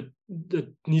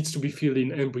needs to be filled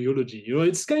in embryology.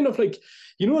 It's kind of like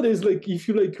there's like, if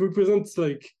you like represent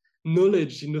like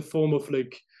knowledge in the form of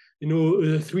like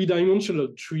a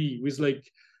three-dimensional tree with like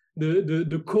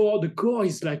the core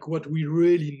is like what we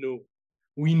really know.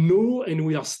 We know, and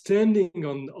we are standing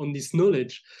on this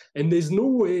knowledge, and there's no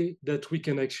way that we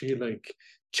can actually like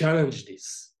challenge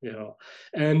this,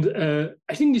 and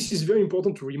I think this is very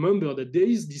important to remember, that there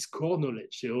is this core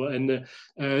knowledge, and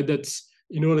that's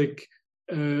like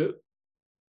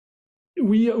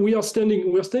we're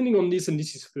standing on this, and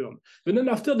this is firm. But then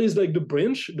after, there's like the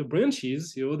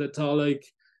branches, that are like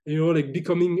like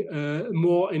becoming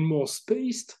more and more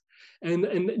spaced. And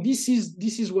this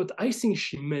is what I think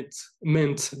she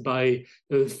meant by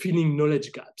filling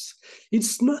knowledge gaps.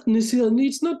 It's not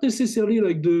necessarily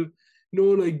like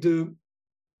like the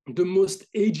most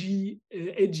edgy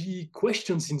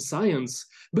questions in science,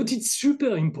 but it's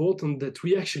super important that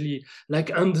we actually like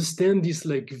understand this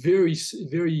like very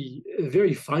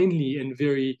very finely, and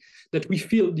very that we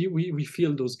fill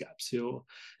those gaps.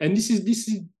 And this is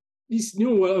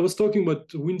what I was talking about,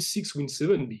 Win6,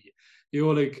 Win7b,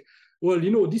 like, well,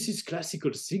 this is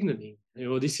classical signaling.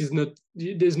 This is not,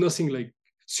 there's nothing like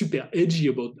super edgy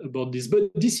about this,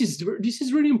 but this is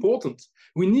really important.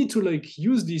 We need to like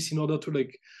use this in order to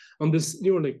like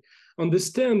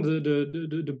understand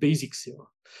the basics here.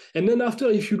 And then after,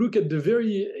 if you look at the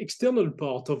very external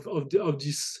part of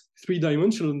this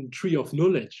three-dimensional tree of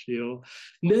knowledge,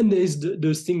 then there's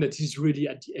the thing that is really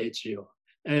at the edge here.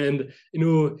 And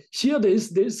here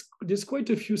there's quite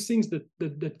a few things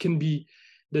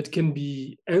that can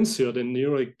be answered, and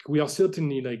like we are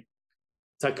certainly like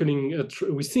tackling.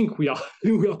 We think we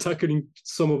are tackling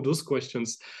some of those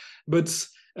questions, but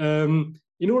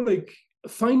like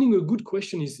finding a good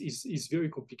question is very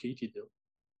complicated,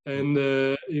 and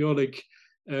like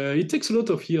it takes a lot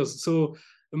of years. So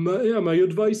my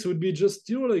advice would be just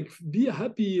like be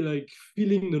happy like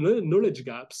filling the knowledge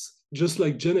gaps, just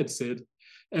like Janet said.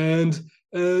 And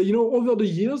over the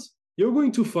years, you're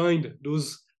going to find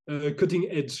those cutting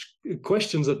edge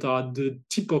questions that are at the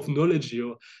tip of knowledge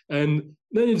here, and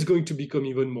then it's going to become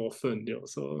even more fun.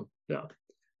 So yeah,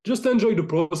 just enjoy the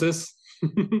process.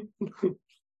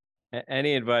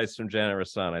 Any advice from Janet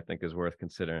Rosson, I think, is worth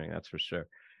considering. That's for sure.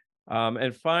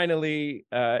 And finally,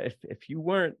 if you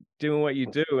weren't doing what you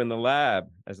do in the lab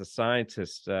as a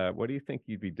scientist, what do you think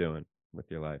you'd be doing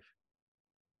with your life?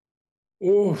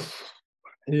 Oh,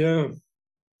 yeah.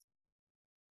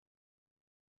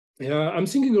 Yeah, I'm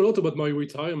thinking a lot about my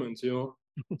retirement,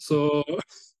 So,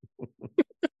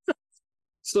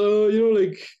 so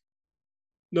like,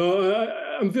 no,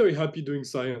 I'm very happy doing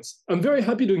science. I'm very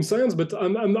happy doing science, but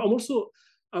I'm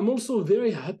also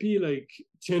very happy like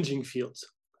changing fields.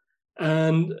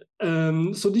 And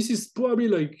so this is probably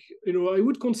like, I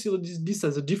would consider this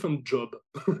as a different job.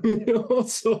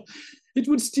 So it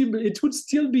would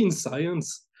still be in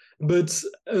science, but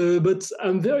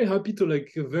I'm very happy to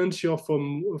like venture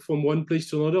from one place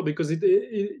to another, because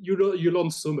you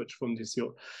learn so much from this.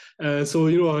 So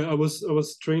I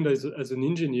was trained as an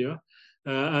engineer.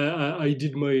 I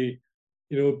did my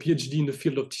PhD in the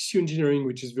field of tissue engineering,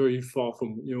 which is very far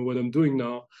from what I'm doing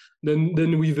now.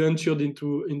 Then we ventured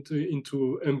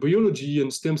into embryology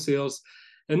and stem cells,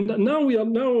 and now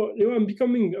I'm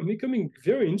becoming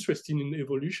very interested in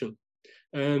evolution,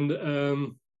 and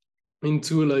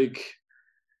into like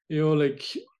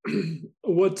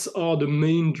what are the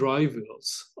main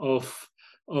drivers of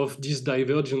this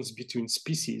divergence between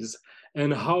species,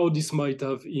 and how this might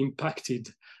have impacted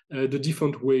the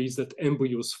different ways that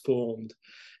embryos formed.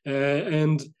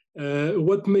 And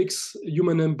what makes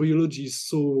human embryology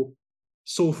so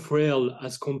frail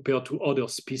as compared to other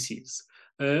species?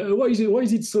 Why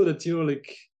is it so that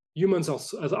like humans are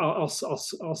so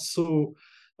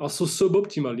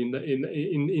suboptimal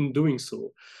in doing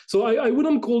so? So I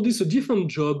wouldn't call this a different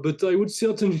job, but I would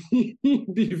certainly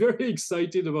be very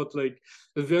excited about like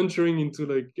venturing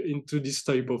into this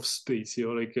type of space.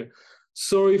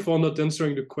 Sorry for not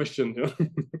answering the question.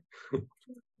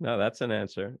 No, that's an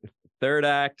answer. Third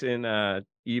act in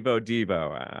Evo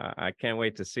Devo. I can't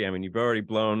wait to see. I mean, you've already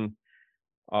blown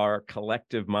our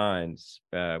collective minds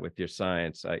with your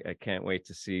science. I can't wait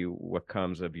to see what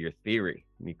comes of your theory,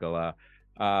 Nicolas.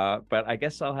 But I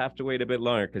guess I'll have to wait a bit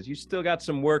longer because you still got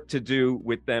some work to do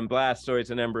with them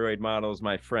blastoids and embryoid models,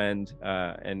 my friend.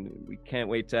 And we can't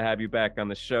wait to have you back on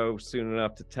the show soon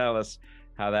enough to tell us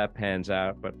how that pans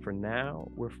out. But for now,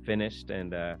 we're finished,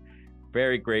 and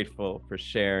very grateful for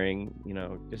sharing,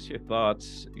 just your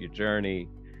thoughts, your journey,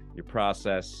 your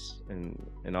process,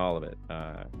 and all of it.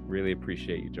 Really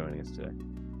appreciate you joining us today.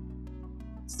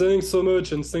 Thanks so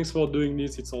much, and thanks for doing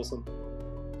this. It's awesome.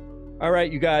 All right,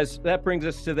 you guys, that brings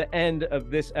us to the end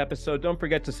of this episode. Don't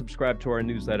forget to subscribe to our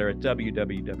newsletter at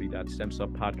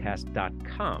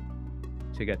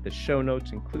www.stemcellpodcast.com to get the show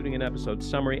notes, including an episode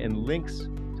summary and links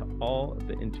to all of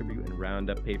the interview and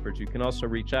roundup papers. You can also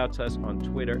reach out to us on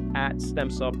Twitter at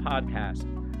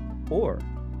StemCellPodcast or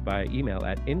by email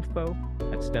at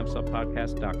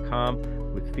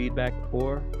info@stemcellpodcast.com with feedback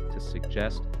or to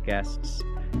suggest guests.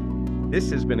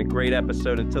 This has been a great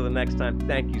episode. Until the next time,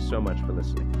 thank you so much for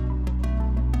listening.